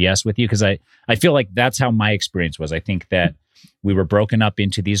to CBS with you? Because I feel like that's how my experience was. I think that we were broken up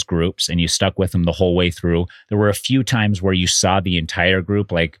into these groups and you stuck with them the whole way through. There were a few times where you saw the entire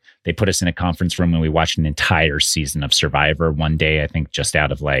group, like they put us in a conference room and we watched an entire season of Survivor one day, I think just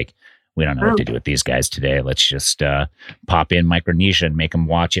out of like, we don't know what to do with these guys today. Let's just pop in Micronesia and make them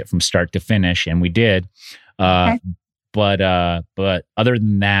watch it from start to finish. And we did. Okay. But other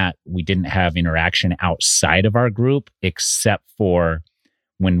than that, we didn't have interaction outside of our group, except for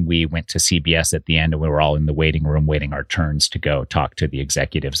when we went to CBS at the end and we were all in the waiting room waiting our turns to go talk to the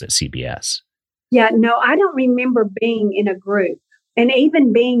executives at CBS. Yeah, no, I don't remember being in a group. And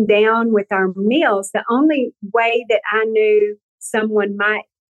even being down with our meals, the only way that I knew someone might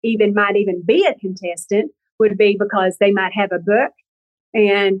even be a contestant would be because they might have a book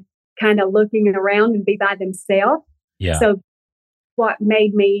and kind of looking around and be by themselves. Yeah. So what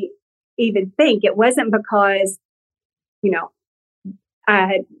made me even think, it wasn't because,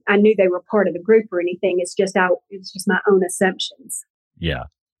 I knew they were part of the group or anything. It's just my own assumptions. Yeah.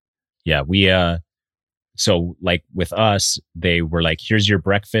 Yeah. We, so like with us, they were like, here's your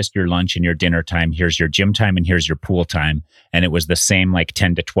breakfast, your lunch, and your dinner time. Here's your gym time and here's your pool time. And it was the same like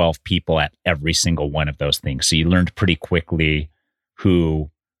 10 to 12 people at every single one of those things. So you learned pretty quickly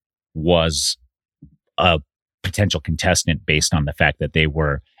who was a potential contestant based on the fact that they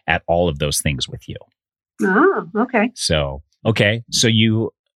were at all of those things with you. Oh, okay. So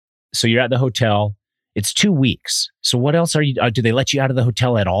you're at the hotel. It's 2 weeks. So what else do they let you out of the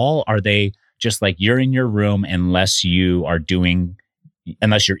hotel at all? Are they just like you're in your room unless you're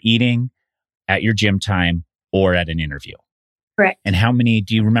eating at your gym time or at an interview? Correct. And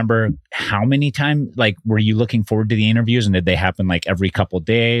do you remember how many times, like, were you looking forward to the interviews and did they happen like every couple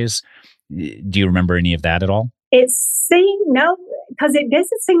days? Do you remember any of that at all? No, because it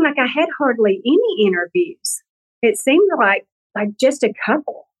doesn't seem like I had hardly any interviews. It seemed like just a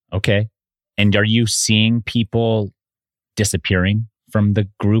couple. Okay. And are you seeing people disappearing from the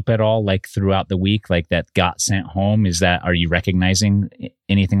group at all, like throughout the week, like that got sent home? Are you recognizing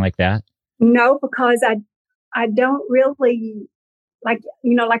anything like that? No, because I don't really, like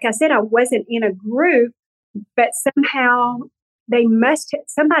I said, I wasn't in a group, but somehow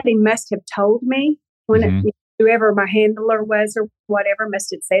somebody must have told me when whoever my handler was or whatever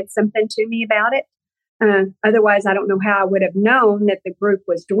must have said something to me about it. Otherwise, I don't know how I would have known that the group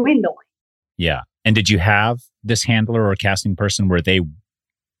was dwindling. Yeah. And did you have this handler or casting person? Were they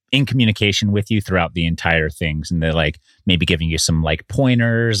in communication with you throughout the entire things? And they're like maybe giving you some like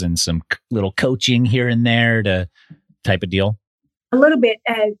pointers and some little coaching here and there to type of deal? A little bit.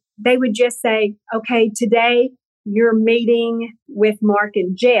 They would just say, okay, today you're meeting with Mark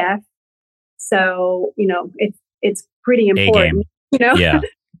and Jeff. So, it's pretty important. Yeah.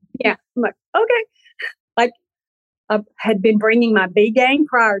 Yeah. I'm like, okay. Like I had been bringing my B game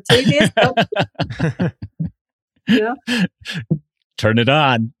prior to this. Turn it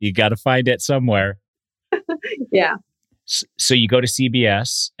on. You got to find it somewhere. Yeah. So you go to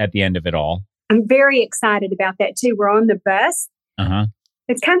CBS at the end of it all. I'm very excited about that too. We're on the bus. Uh-huh.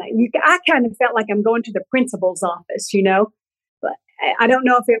 it's kind of, I kind of felt like I'm going to the principal's office, you know, but I don't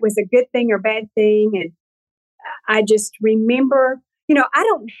know if it was a good thing or bad thing. And I just remember, you know, I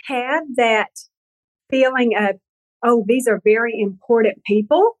don't have that feeling of, oh, these are very important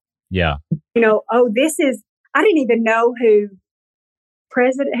people. Yeah. You know, oh, I didn't even know who's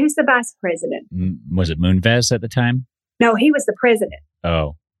the vice president. Was it Moonves at the time? No, he was the president.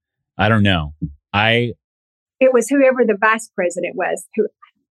 Oh, I don't know. It was whoever the vice president was.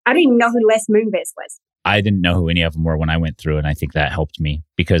 I didn't even know who Les Moonves was. I didn't know who any of them were when I went through, and I think that helped me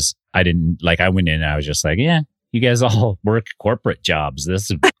because I went in and I was just like, yeah, you guys all work corporate jobs.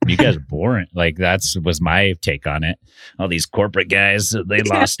 You guys are boring. Like was my take on it. All these corporate guys, they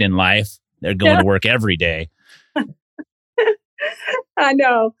lost in life. They're going to work every day. I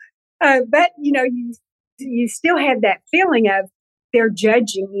know. But, you know, you still have that feeling of they're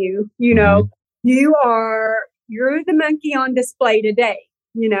judging you, you know, you're the monkey on display today,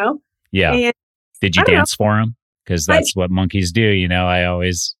 you know? Yeah. And did you dance for them? Because that's what monkeys do. You know, I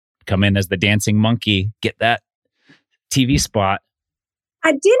always come in as the dancing monkey, get that TV spot.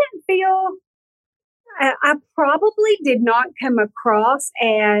 I didn't feel, I probably did not come across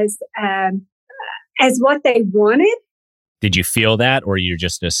as what they wanted. Did you feel that, or you're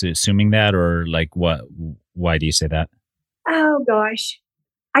just assuming that, or like what? Why do you say that? Oh gosh,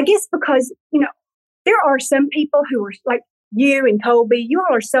 I guess because, you know, there are some people who are like you and Colby. You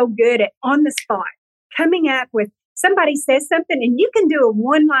all are so good at on the spot coming up with somebody says something and you can do a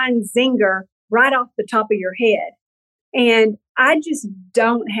one-line zinger right off the top of your head. And I just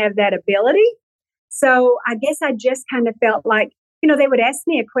don't have that ability. So I guess I just kind of felt like, you know, they would ask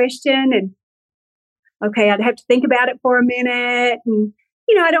me a question and, okay, I'd have to think about it for a minute. And,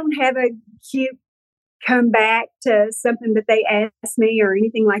 you know, I don't have a cute comeback to something that they asked me or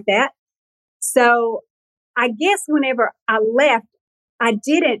anything like that. So I guess whenever I left, I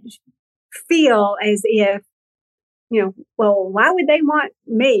didn't feel as if, you know, well, why would they want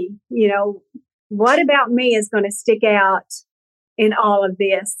me? You know, what about me is going to stick out in all of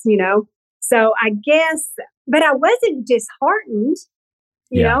this, you know? So I guess, but I wasn't disheartened,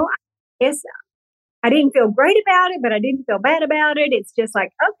 you know, I guess I didn't feel great about it, but I didn't feel bad about it. It's just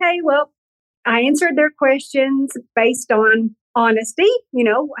like, okay, well, I answered their questions based on honesty, you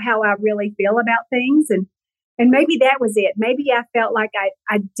know, how I really feel about things. And maybe that was it. Maybe I felt like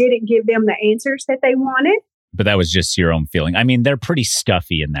I didn't give them the answers that they wanted. But that was just your own feeling. I mean, they're pretty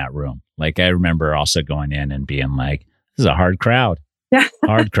stuffy in that room. Like I remember also going in and being like, this is a hard crowd.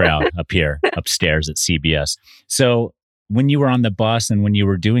 Hard crowd up here, upstairs at CBS. So when you were on the bus and when you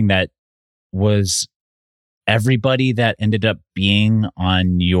were doing that, was everybody that ended up being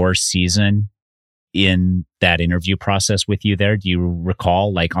on your season in that interview process with you there? Do you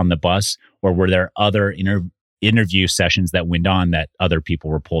recall, like on the bus, or were there other interview sessions that went on that other people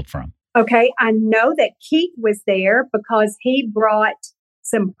were pulled from? Okay, I know that Keith was there because he brought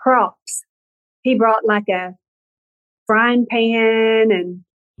some props. He brought like a frying pan and...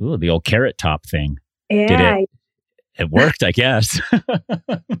 Ooh, the old carrot top thing. Yeah. It worked, I guess.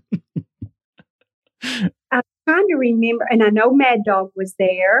 I'm trying to remember, and I know Mad Dog was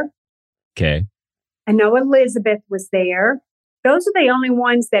there. Okay. I know Elizabeth was there. Those are the only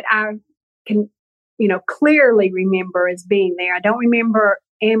ones that I can, you know, clearly remember as being there. I don't remember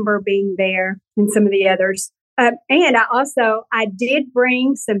Amber being there and some of the others. And I did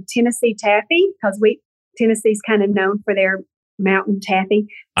bring some Tennessee taffy because Tennessee's kind of known for their mountain taffy.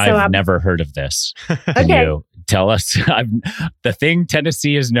 So I've never heard of this. Can you tell us? The thing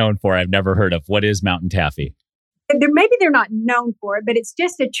Tennessee is known for, I've never heard of. What is mountain taffy? Maybe they're not known for it, but it's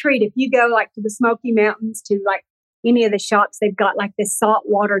just a treat. If you go like to the Smoky Mountains, to like any of the shops, they've got like this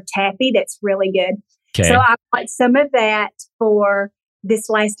saltwater taffy that's really good. Okay. So I bought some of that for this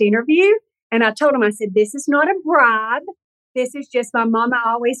last interview. And I told him, I said, this is not a bribe. This is just my mama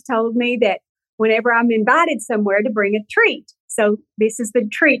always told me that whenever I'm invited somewhere to bring a treat. So this is the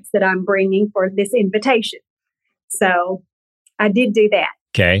treats that I'm bringing for this invitation. So I did do that.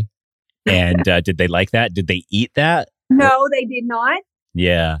 Okay. And did they like that? Did they eat that? No, they did not.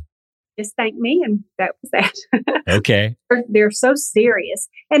 Yeah. Just thanked me, and that was that. Okay. They're so serious.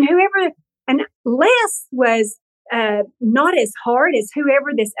 And Les was not as hard as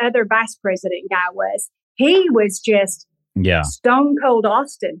whoever this other vice president guy was. He was just stone cold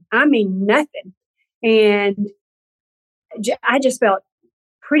Austin. I mean, nothing. And I just felt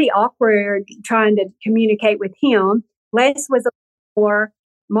pretty awkward trying to communicate with him. Les was a more,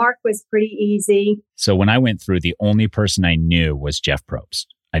 Mark was pretty easy. So when I went through, the only person I knew was Jeff Probst.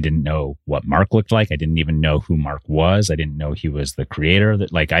 I didn't know what Mark looked like. I didn't even know who Mark was. I didn't know he was the creator.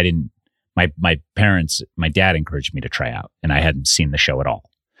 my parents, my dad encouraged me to try out, and I hadn't seen the show at all.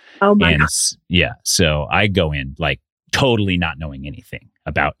 Oh my And God. yeah, so I go in like totally not knowing anything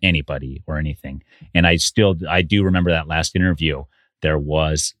about anybody or anything. And I do remember that last interview. There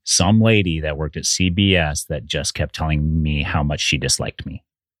was some lady that worked at CBS that just kept telling me how much she disliked me.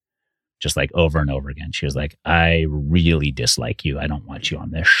 Just like over and over again. She was like, I really dislike you. I don't want you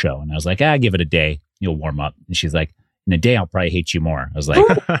on this show. And I was like, give it a day. You'll warm up. And she's like, in a day, I'll probably hate you more. I was like,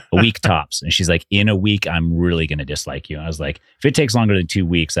 a week tops. And she's like, in a week, I'm really going to dislike you. And I was like, if it takes longer than 2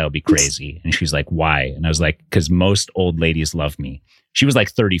 weeks, that would be crazy. And she's like, why? And I was like, because most old ladies love me. She was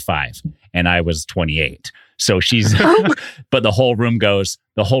like 35 and I was 28. So she's, but the whole room goes,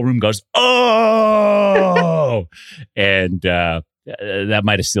 oh, and that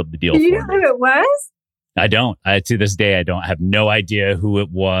might have sealed the deal. Do you for know me. who it was? I don't. To this day, I have no idea who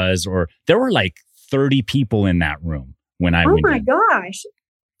it was. Or there were like 30 people in that room when I went Oh my in, gosh.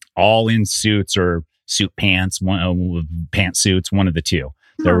 all in suits or suit pants, pantsuits, one of the two.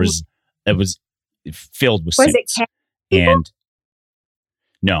 It was filled with Was suits. it people? And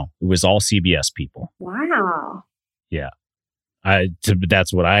no, it was all CBS people. Wow.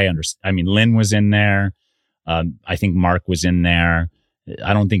 That's what I understand. I mean, Lynn was in there. I think Mark was in there.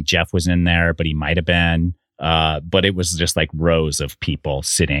 I don't think Jeff was in there, but he might have been. But it was just like rows of people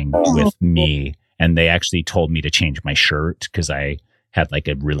sitting with me. And they actually told me to change my shirt because I had like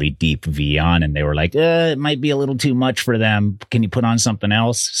a really deep V on, and they were like, it might be a little too much for them. Can you put on something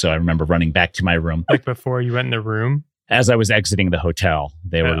else? So I remember running back to my room. Like before you went in the room? As I was exiting the hotel,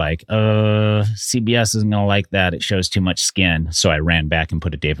 they were like, CBS isn't going to like that. It shows too much skin. So I ran back and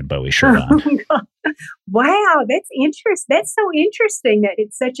put a David Bowie shirt on. Wow, that's interesting. That's so interesting that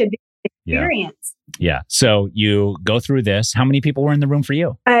it's such a different experience. Yeah. So you go through this. How many people were in the room for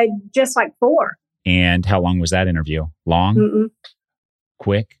you? Just like 4. And how long was that interview? Long? Mm-mm.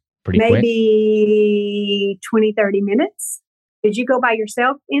 Quick? Pretty quick? Maybe 20, 30 minutes. Did you go by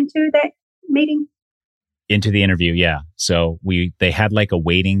yourself into that meeting? Into the interview, yeah. So they had like a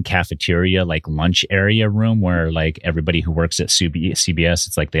waiting cafeteria, like lunch area room where like everybody who works at CBS,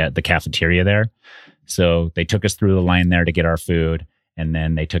 it's like the cafeteria there. So they took us through the line there to get our food. And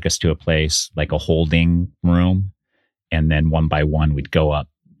then they took us to a place like a holding room. And then one by one, we'd go up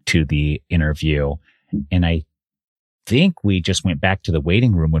to the interview. And I think we just went back to the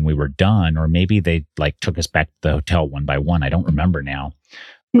waiting room when we were done, or maybe they like took us back to the hotel one by one. I don't remember now.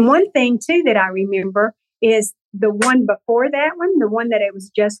 And one thing too that I remember is the one before that one, the one that it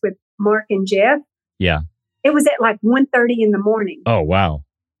was just with Mark and Jeff. Yeah. It was at like 1:30 in the morning. Oh, wow.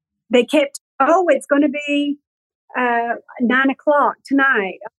 They kept, it's going to be 9:00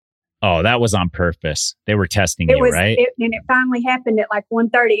 tonight. Oh, that was on purpose. They were testing you, right? And it finally happened at like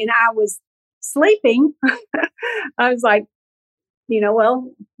 1:30 and I was sleeping. I was like,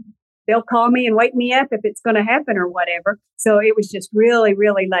 well, they'll call me and wake me up if it's going to happen or whatever. So it was just really,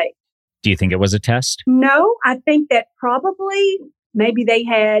 really late. Do you think it was a test? No, I think that probably maybe they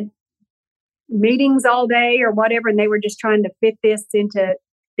had meetings all day or whatever, and they were just trying to fit this into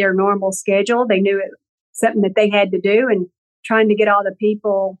their normal schedule. They knew it was something that they had to do and trying to get all the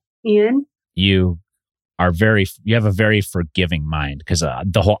people in. You have a very forgiving mind, because I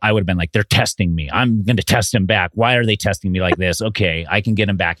would have been like, they're testing me. I'm going to test them back. Why are they testing me like this? Okay, I can get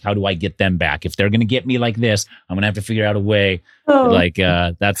them back. How do I get them back? If they're going to get me like this, I'm going to have to figure out a way.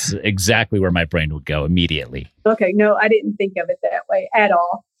 That's exactly where my brain would go immediately. Okay, no, I didn't think of it that way at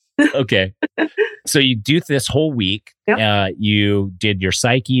all. Okay. So you do this whole week. Yep. You did your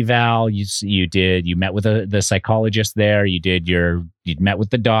psych eval. You met with the psychologist there. You met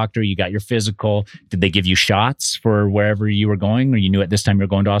with the doctor. You got your physical. Did they give you shots for wherever you were going, or you knew at this time you were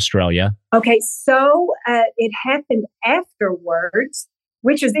going to Australia? Okay. So it happened afterwards,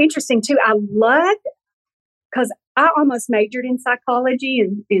 which was interesting too. I loved, because I almost majored in psychology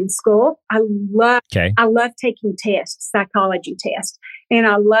in school. I love taking tests, psychology tests. And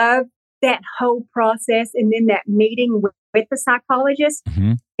I love that whole process. And then that meeting with the psychologist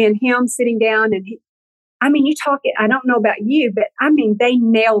and him sitting down. And I don't know about you, but they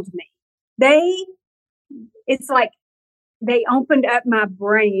nailed me. It's like they opened up my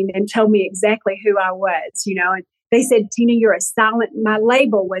brain and told me exactly who I was, and they said, Tina, my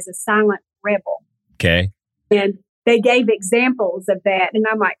label was a silent rebel. Okay. And they gave examples of that. And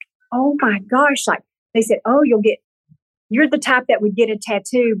I'm like, oh my gosh. Like they said, you're the type that would get a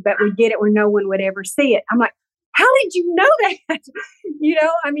tattoo, but would get it where no one would ever see it. I'm like, how did you know that?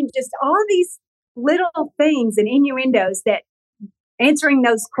 Just all these little things and innuendos that answering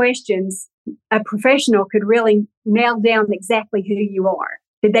those questions, a professional could really nail down exactly who you are.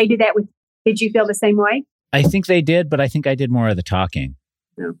 Did they do that did you feel the same way? I think they did, but I think I did more of the talking.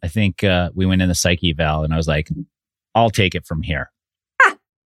 No. I think we went in the psych eval and I was like, I'll take it from here.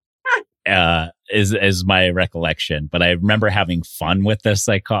 Is my recollection. But I remember having fun with this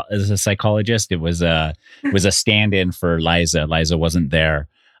as a psychologist. It was a stand-in for Liza. Liza wasn't there.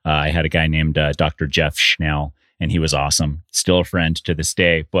 I had a guy named Dr. Jeff Schnell, and he was awesome. Still a friend to this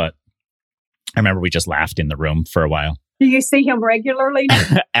day. But I remember we just laughed in the room for a while. Do you see him regularly?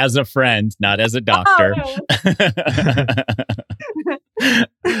 As a friend, not as a doctor.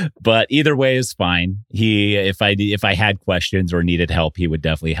 But either way is fine. If I had questions or needed help, he would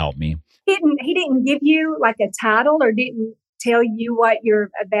definitely help me. He didn't give you like a title or didn't tell you what your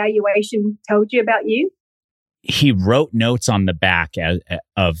evaluation told you about you? He wrote notes on the back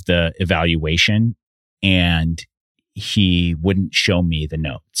of the evaluation, and he wouldn't show me the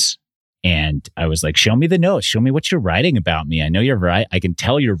notes. And I was like, show me the notes. Show me what you're writing about me. I know you're right. I can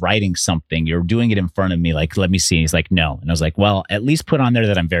tell you're writing something. You're doing it in front of me. Like, let me see. And he's like, no. And I was like, well, at least put on there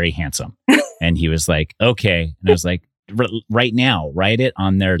that I'm very handsome. And he was like, okay. And I was like, right now, write it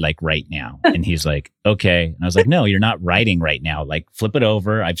on there, like right now. And he's like, okay. And I was like, no, you're not writing right now. Like, flip it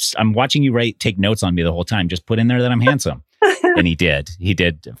over. I'm watching you take notes on me the whole time. Just put in there that I'm handsome. And he did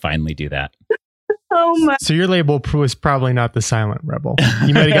finally do that. Oh my. So your label was probably not the silent rebel.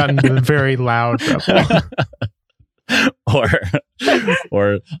 You might have gotten the very loud rebel.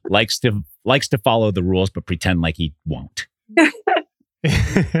 or likes to follow the rules but pretend like he won't.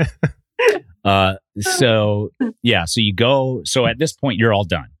 So you go. So at this point, you're all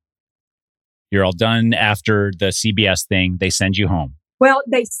done. You're all done after the CBS thing. They send you home. Well,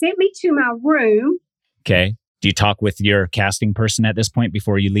 they sent me to my room. Okay. Do you talk with your casting person at this point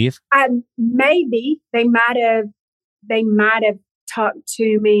before you leave? Maybe they might have talked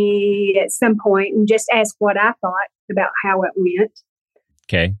to me at some point and just asked what I thought about how it went.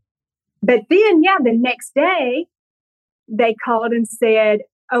 Okay. But then, the next day they called and said,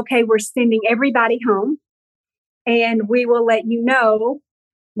 okay, we're sending everybody home and we will let you know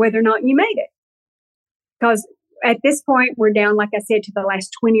whether or not you made it. Because at this point, we're down, like I said, to the last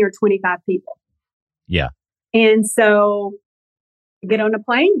 20 or 25 people. Yeah. And so get on a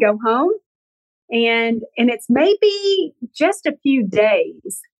plane, go home, and it's maybe just a few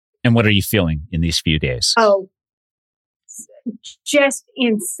days. And what are you feeling in these few days? Oh, just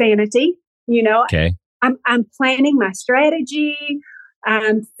insanity. Okay. I'm planning my strategy.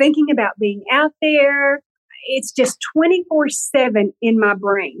 I'm thinking about being out there. It's just 24/7 in my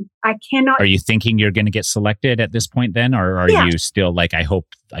brain. I cannot. Are you thinking you're going to get selected at this point then? Or are you still like, I hope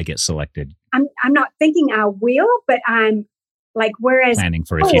I get selected? I'm not thinking I will, but I'm like, whereas planning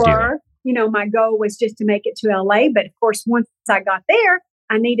for if you do that. My goal was just to make it to LA. But of course, once I got there,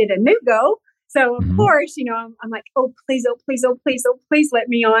 I needed a new goal. So of course, I'm like, oh, please, let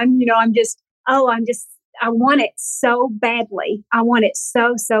me on. I want it so badly. I want it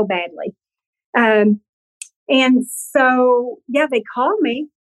so, so badly. And so, they call me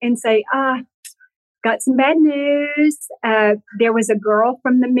and say, got some bad news. There was a girl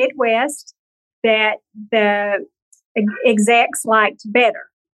from the Midwest that the execs liked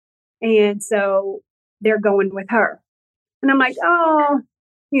better. And so they're going with her. And I'm like,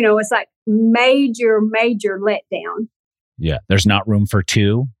 it's like major letdown. Yeah. There's not room for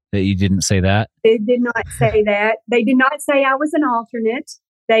two that you didn't say that? They did not say that. They did not say I was an alternate.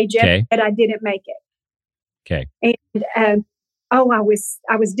 They just said I didn't make it. Okay. And I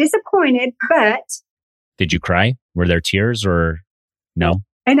was disappointed, but did you cry? Were there tears or no?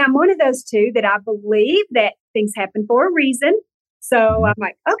 And I'm one of those two that I believe that things happen for a reason. So I'm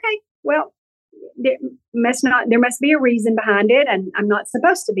like, okay, well, there must be a reason behind it, and I'm not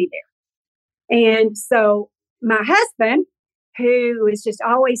supposed to be there. And so my husband, who is just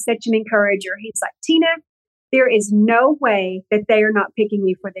always such an encourager, he's like, Tina, there is no way that they are not picking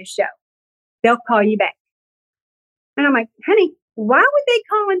you for this show. They'll call you back. And I'm like, honey, why would they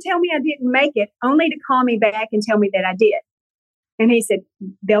call and tell me I didn't make it only to call me back and tell me that I did? And he said,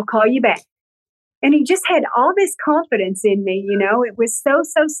 they'll call you back. And he just had all this confidence in me, it was so,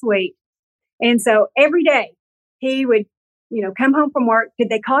 so sweet. And so every day he would, come home from work. Did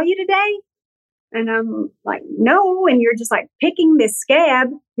they call you today? And I'm like, no. And you're just like picking this scab.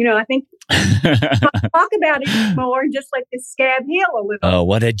 I think talk about it more, just let this scab heal a little. Oh,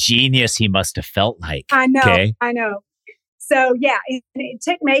 what a genius he must have felt like. I know. Okay. I know. So it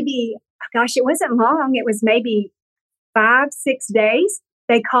took maybe, it wasn't long. It was maybe 5-6 days.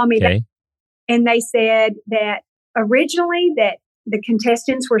 They called me back and they said that originally that the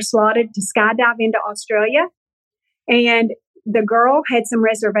contestants were slotted to skydive into Australia. And the girl had some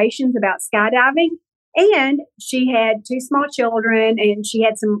reservations about skydiving, and she had 2 small children, and she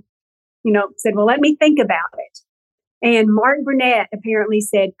had some, said, well, let me think about it. And Mark Burnett apparently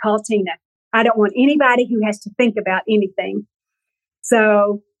said, call Tina. I don't want anybody who has to think about anything.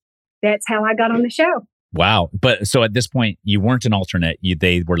 So that's how I got on the show. Wow. But so at this point, you weren't an alternate.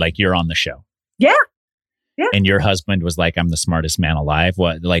 They were like, you're on the show. Yeah. Yeah. And your husband was like, I'm the smartest man alive.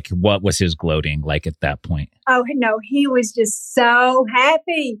 What was his gloating like at that point? Oh, no, he was just so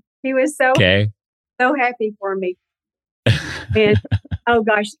happy. He was so happy for me. And oh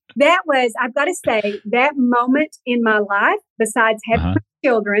gosh, that was, I've got to say, that moment in my life, besides having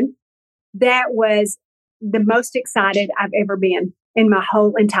children, that was the most excited I've ever been in my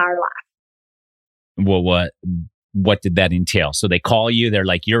whole entire life. Well, what did that entail? So they call you, they're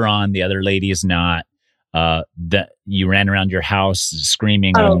like, you're on, the other lady is not. That you ran around your house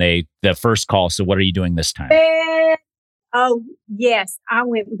screaming when the first call. So what are you doing this time? Oh yes, I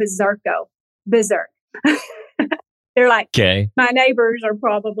went berserk. They're like, my neighbors are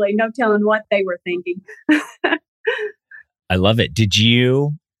probably no telling what they were thinking. I love it. Did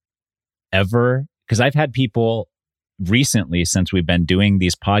you ever, because I've had people recently, since we've been doing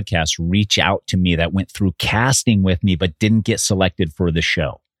these podcasts, reach out to me that went through casting with me, but didn't get selected for the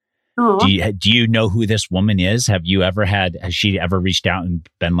show. Do you know who this woman is? Has she ever reached out and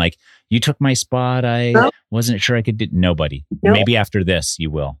been like, you took my spot? I wasn't sure I could do. Nobody. Nope. Maybe after this you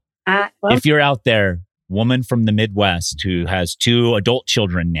will. If you're out there, woman from the Midwest who has 2 adult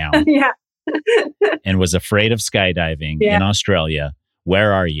children now and was afraid of skydiving in Australia,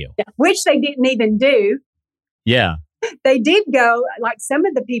 where are you? Yeah. Which they didn't even do. Yeah. They did go, like some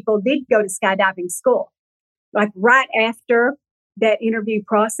of the people did go to skydiving school, like right after that interview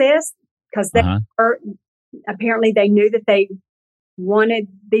process, because apparently they knew that they wanted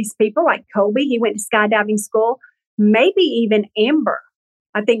these people like Colby. He went to skydiving school. Maybe even Amber.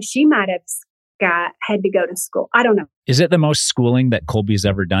 I think she might have had to go to school. I don't know. Is it the most schooling that Colby's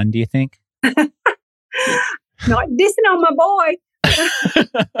ever done, do you think? Not dissing on my boy.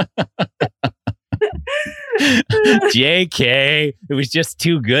 JK, it was just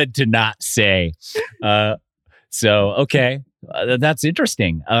too good to not say. Okay. That's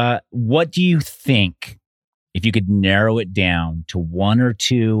interesting. What do you think, if you could narrow it down to 1 or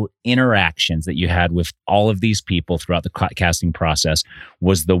 2 interactions that you had with all of these people throughout the casting process,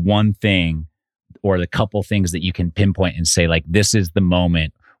 was the one thing or the couple things that you can pinpoint and say, like, this is the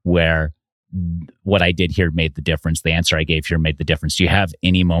moment where what I did here made the difference. The answer I gave here made the difference. Do you have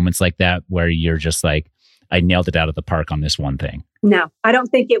any moments like that where you're just like, I nailed it out of the park on this one thing? No, I don't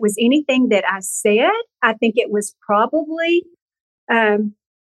think it was anything that I said. I think it was probably the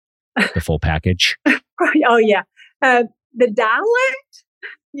full package. Oh yeah, the dialect.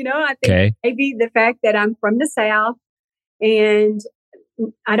 I think maybe the fact that I'm from the South, and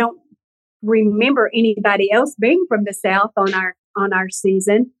I don't remember anybody else being from the South on our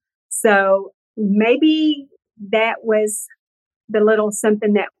season. So maybe that was the little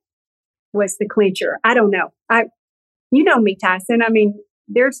something that was the clincher. I don't know. You know me, Tyson. I mean,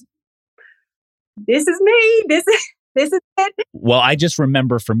 this is me. This is it. Well, I just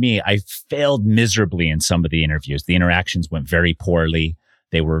remember for me, I failed miserably in some of the interviews. The interactions went very poorly.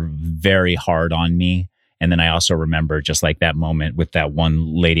 They were very hard on me. And then I also remember just like that moment with that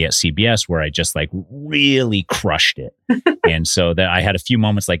one lady at CBS where I just like really crushed it. And so that I had a few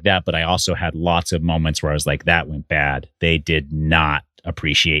moments like that, but I also had lots of moments where I was like, that went bad. They did not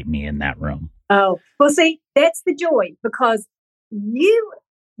appreciate me in that room. Oh, well, see, that's the joy, because you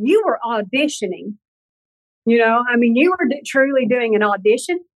were auditioning. I mean, you were truly doing an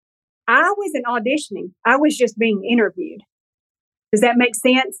audition. I wasn't auditioning. I was just being interviewed. Does that make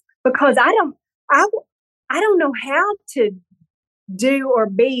sense? Because I don't know how to do or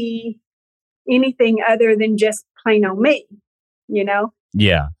be anything other than just plain on me,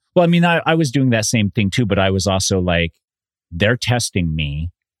 Yeah. Well, I mean, I was doing that same thing too, but I was also like, they're testing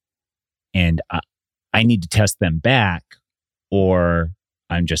me and I need to test them back, or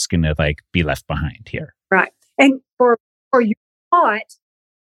I'm just going to like be left behind here. Right. And for your part,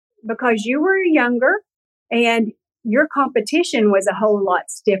 because you were younger and your competition was a whole lot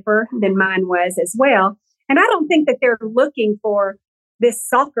stiffer than mine was as well. And I don't think that they're looking for this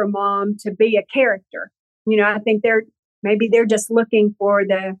soccer mom to be a character. I think they're just looking for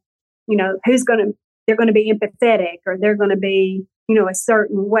the, they're going to be empathetic, or they're going to be, a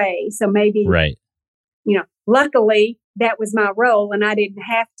certain way. So maybe, right. Luckily that was my role and I didn't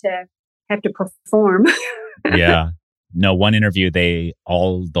have to perform. Yeah. No, one interview, the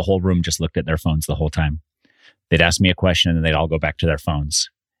whole room just looked at their phones the whole time. They'd ask me a question and they'd all go back to their phones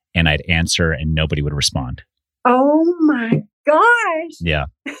and I'd answer and nobody would respond. Oh my gosh. Yeah.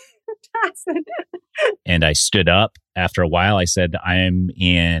 And I stood up after a while. I said, I'm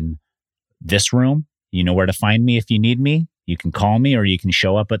in this room You know where to find me if you need me. You can call me or you can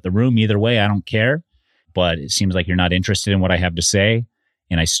show up at the room. Either way, I don't care. But it seems like you're not interested in what I have to say.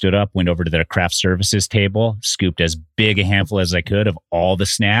 And I stood up, went over to their craft services table, scooped as big a handful as I could of all the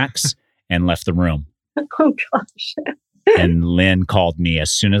snacks and left the room. Oh, gosh. And Lynn called me.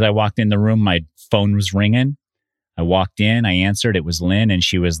 As soon as I walked in the room, my phone was ringing. I walked in, I answered. It was Lynn. And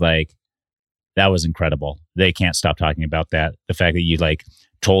she was like, that was incredible. They can't stop talking about that. The fact that you like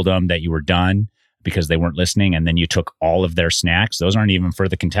told them that you were done because they weren't listening. And then you took all of their snacks. Those aren't even for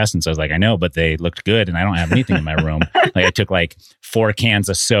the contestants. I was like, I know, but they looked good and I don't have anything in my room. Like I took like 4 cans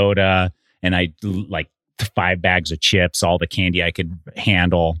of soda and I like 5 bags of chips, all the candy I could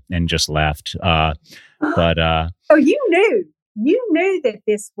handle, and just left. Oh, you knew that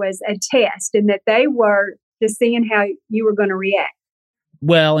this was a test and that they were just seeing how you were going to react.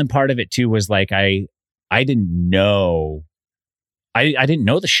 Well, and part of it too was like, I didn't know. I didn't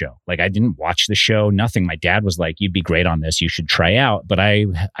know the show. Like I didn't watch the show, nothing. My dad was like, you'd be great on this. You should try out. But I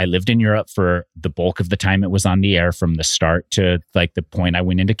lived in Europe for the bulk of the time it was on the air, from the start to like the point I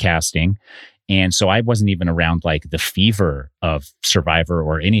went into casting. And so I wasn't even around like the fever of Survivor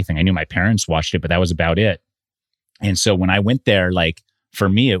or anything. I knew my parents watched it, but that was about it. And so when I went there, like for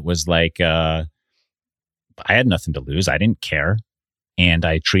me, it was like, I had nothing to lose. I didn't care. And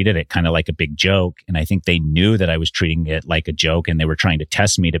I treated it kind of like a big joke. And I think they knew that I was treating it like a joke. And they were trying to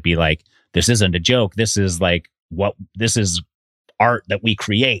test me to be like, this isn't a joke. This is like this is art that we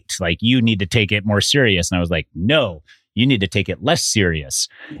create. Like you need to take it more serious. And I was like, no, you need to take it less serious.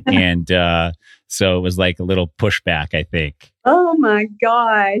 And so it was like a little pushback, I think. Oh my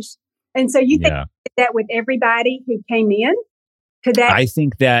gosh. And so you think that with everybody who came in to that? I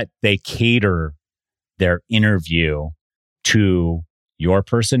think that they cater their interview to your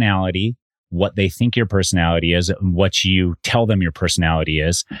personality, what they think your personality is, what you tell them your personality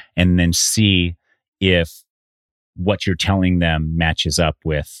is, and then see if what you're telling them matches up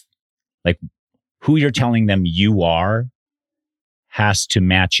with, like, who you're telling them you are has to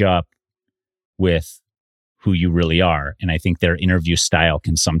match up with who you really are. And I think their interview style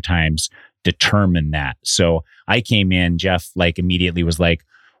can sometimes determine that. So I came in, Jeff, like immediately was like,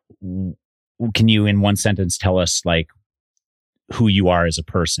 can you in one sentence tell us like who you are as a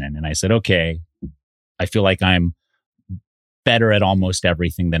person? And I said, okay, I feel like I'm better at almost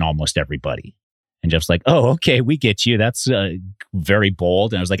everything than almost everybody. And Jeff's like, oh, okay, we get you. That's very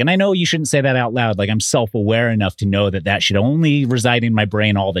bold. And I was like, and I know you shouldn't say that out loud. Like I'm self-aware enough to know that that should only reside in my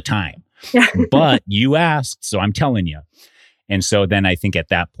brain all the time. But you asked, so I'm telling you. And so then I think at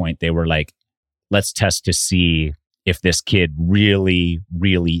that point they were like, let's test to see if this kid really,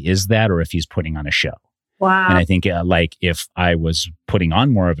 really is that, or if he's putting on a show. Wow. And I think like if I was putting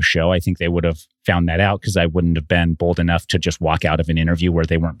on more of a show, I think they would have found that out because I wouldn't have been bold enough to just walk out of an interview where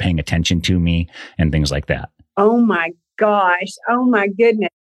they weren't paying attention to me and things like that. Oh my gosh. Oh my goodness.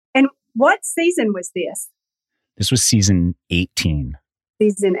 And what season was this? This was season 18.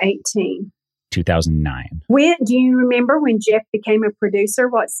 Season 18. 2009. Do you remember when Jeff became a producer?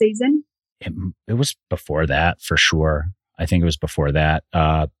 What season? It was before that for sure. I think it was before that.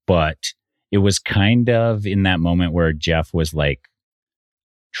 But it was kind of in that moment where Jeff was like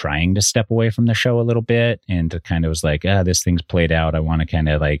trying to step away from the show a little bit and kind of was like, this thing's played out. I want to kind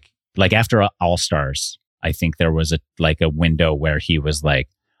of like after All Stars, I think there was a window where he was like,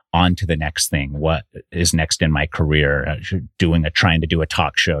 on to the next thing. What is next in my career? Trying to do a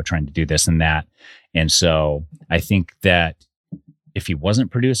talk show, trying to do this and that. And so I think that if he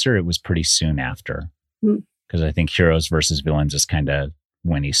wasn't producer, it was pretty soon after. Because I think Heroes versus Villains is kind of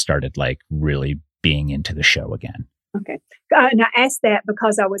when he started like really being into the show again. Okay. And I asked that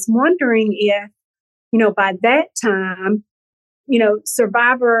because I was wondering if, by that time,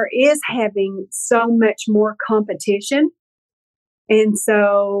 Survivor is having so much more competition. And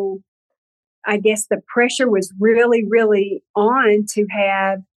so I guess the pressure was really, really on to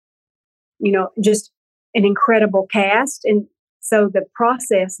have, just an incredible cast. And so the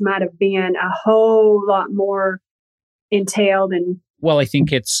process might have been a whole lot more entailed. And well, I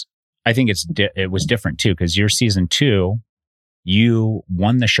think it was different too, because your season 2, you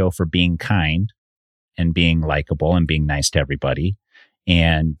won the show for being kind and being likable and being nice to everybody.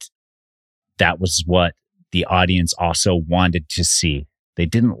 And that was what the audience also wanted to see. They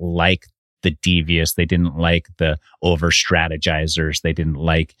didn't like the devious. They didn't like the over strategizers. They didn't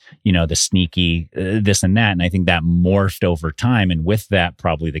like, the sneaky this and that. And I think that morphed over time. And with that,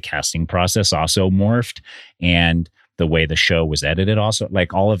 probably the casting process also morphed. And the way the show was edited also,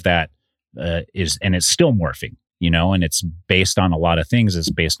 like all of that and it's still morphing, and it's based on a lot of things. It's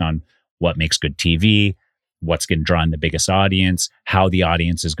based on what makes good TV, what's going to draw in the biggest audience, how the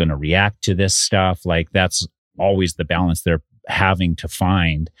audience is going to react to this stuff. Like that's always the balance they're having to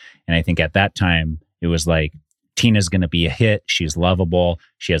find. And I think at that time, it was like, Tina's going to be a hit. She's lovable.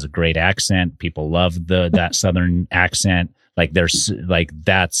 She has a great accent. People love that Southern accent. Like there's like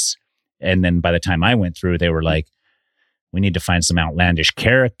that's, and then by the time I went through, they were like, we need to find some outlandish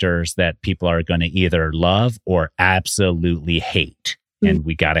characters that people are going to either love or absolutely hate. And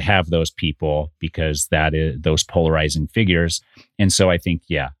we got to have those people because that is those polarizing figures. And so I think,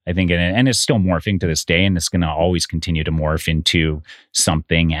 and it's still morphing to this day, and it's going to always continue to morph into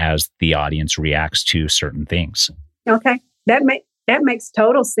something as the audience reacts to certain things. Okay. That makes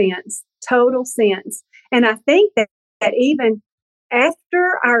total sense. Total sense. And I think that even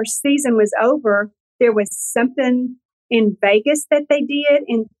after our season was over, there was something in Vegas that they did,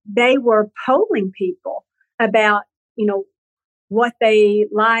 and they were polling people about, what they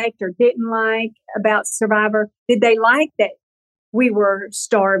liked or didn't like about Survivor. Did they like that we were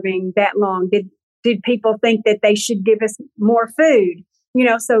starving that long? Did people think that they should give us more food?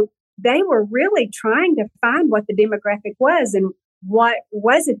 So they were really trying to find what the demographic was and what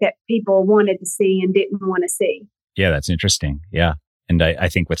was it that people wanted to see and didn't want to see. Yeah, that's interesting. Yeah. And I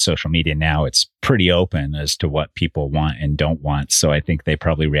think with social media now, it's pretty open as to what people want and don't want. So I think they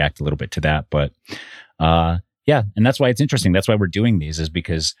probably react a little bit to that. But yeah, and that's why it's interesting. That's why we're doing these, is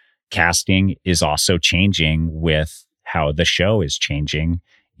because casting is also changing with how the show is changing.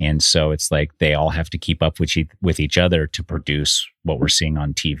 And so it's like they all have to keep up with each other to produce what we're seeing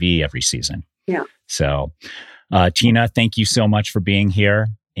on TV every season. Yeah. So Tina, thank you so much for being here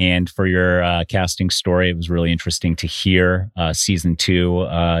and for your casting story. It was really interesting to hear season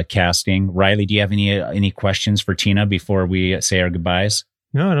 2 casting. Riley, do you have any questions for Tina before we say our goodbyes?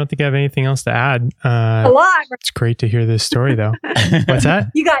 No, I don't think I have anything else to add. A lot. It's great to hear this story, though. What's that?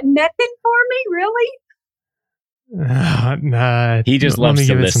 You got nothing for me, really? Nah, he just loves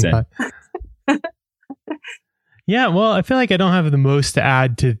to listen. Yeah, well, I feel like I don't have the most to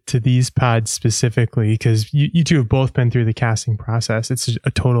add to these pods specifically, because you two have both been through the casting process. It's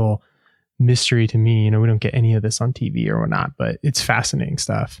a total mystery to me. We don't get any of this on TV or whatnot, but it's fascinating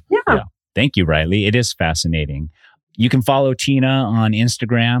stuff. Yeah. Thank you, Riley. It is fascinating. You can follow Tina on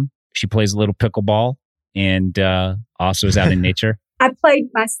Instagram. She plays a little pickleball and also is out in nature. I played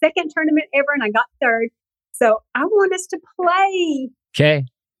my second tournament ever and I got third. So I want us to play. Okay.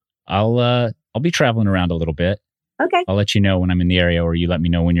 I'll be traveling around a little bit. Okay. I'll let you know when I'm in the area, or you let me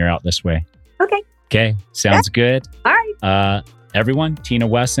know when you're out this way. Okay. Okay. Sounds good. All right. Everyone, Tina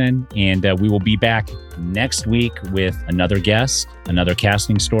Wesson, and we will be back next week with another guest, another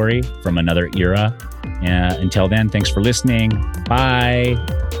casting story from another era. Until then, thanks for listening. Bye.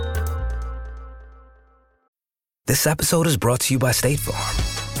 This episode is brought to you by State Farm.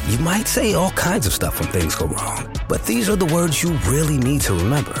 You might say all kinds of stuff when things go wrong, but these are the words you really need to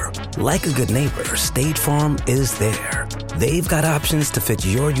remember. Like a good neighbor, State Farm is there. They've got options to fit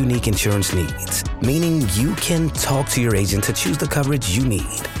your unique insurance needs, meaning you can talk to your agent to choose the coverage you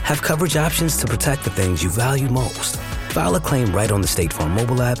need, have coverage options to protect the things you value most, file a claim right on the State Farm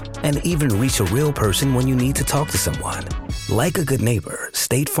mobile app, and even reach a real person when you need to talk to someone. Like a good neighbor,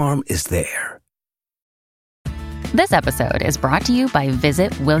 State Farm is there. This episode is brought to you by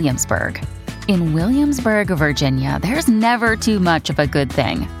Visit Williamsburg. In Williamsburg, Virginia, there's never too much of a good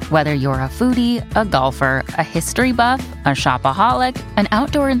thing. Whether you're a foodie, a golfer, a history buff, a shopaholic, an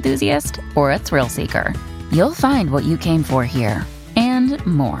outdoor enthusiast, or a thrill seeker, you'll find what you came for here and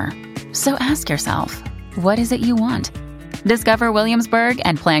more. So ask yourself, what is it you want? Discover Williamsburg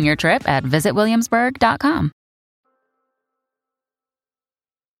and plan your trip at visitwilliamsburg.com.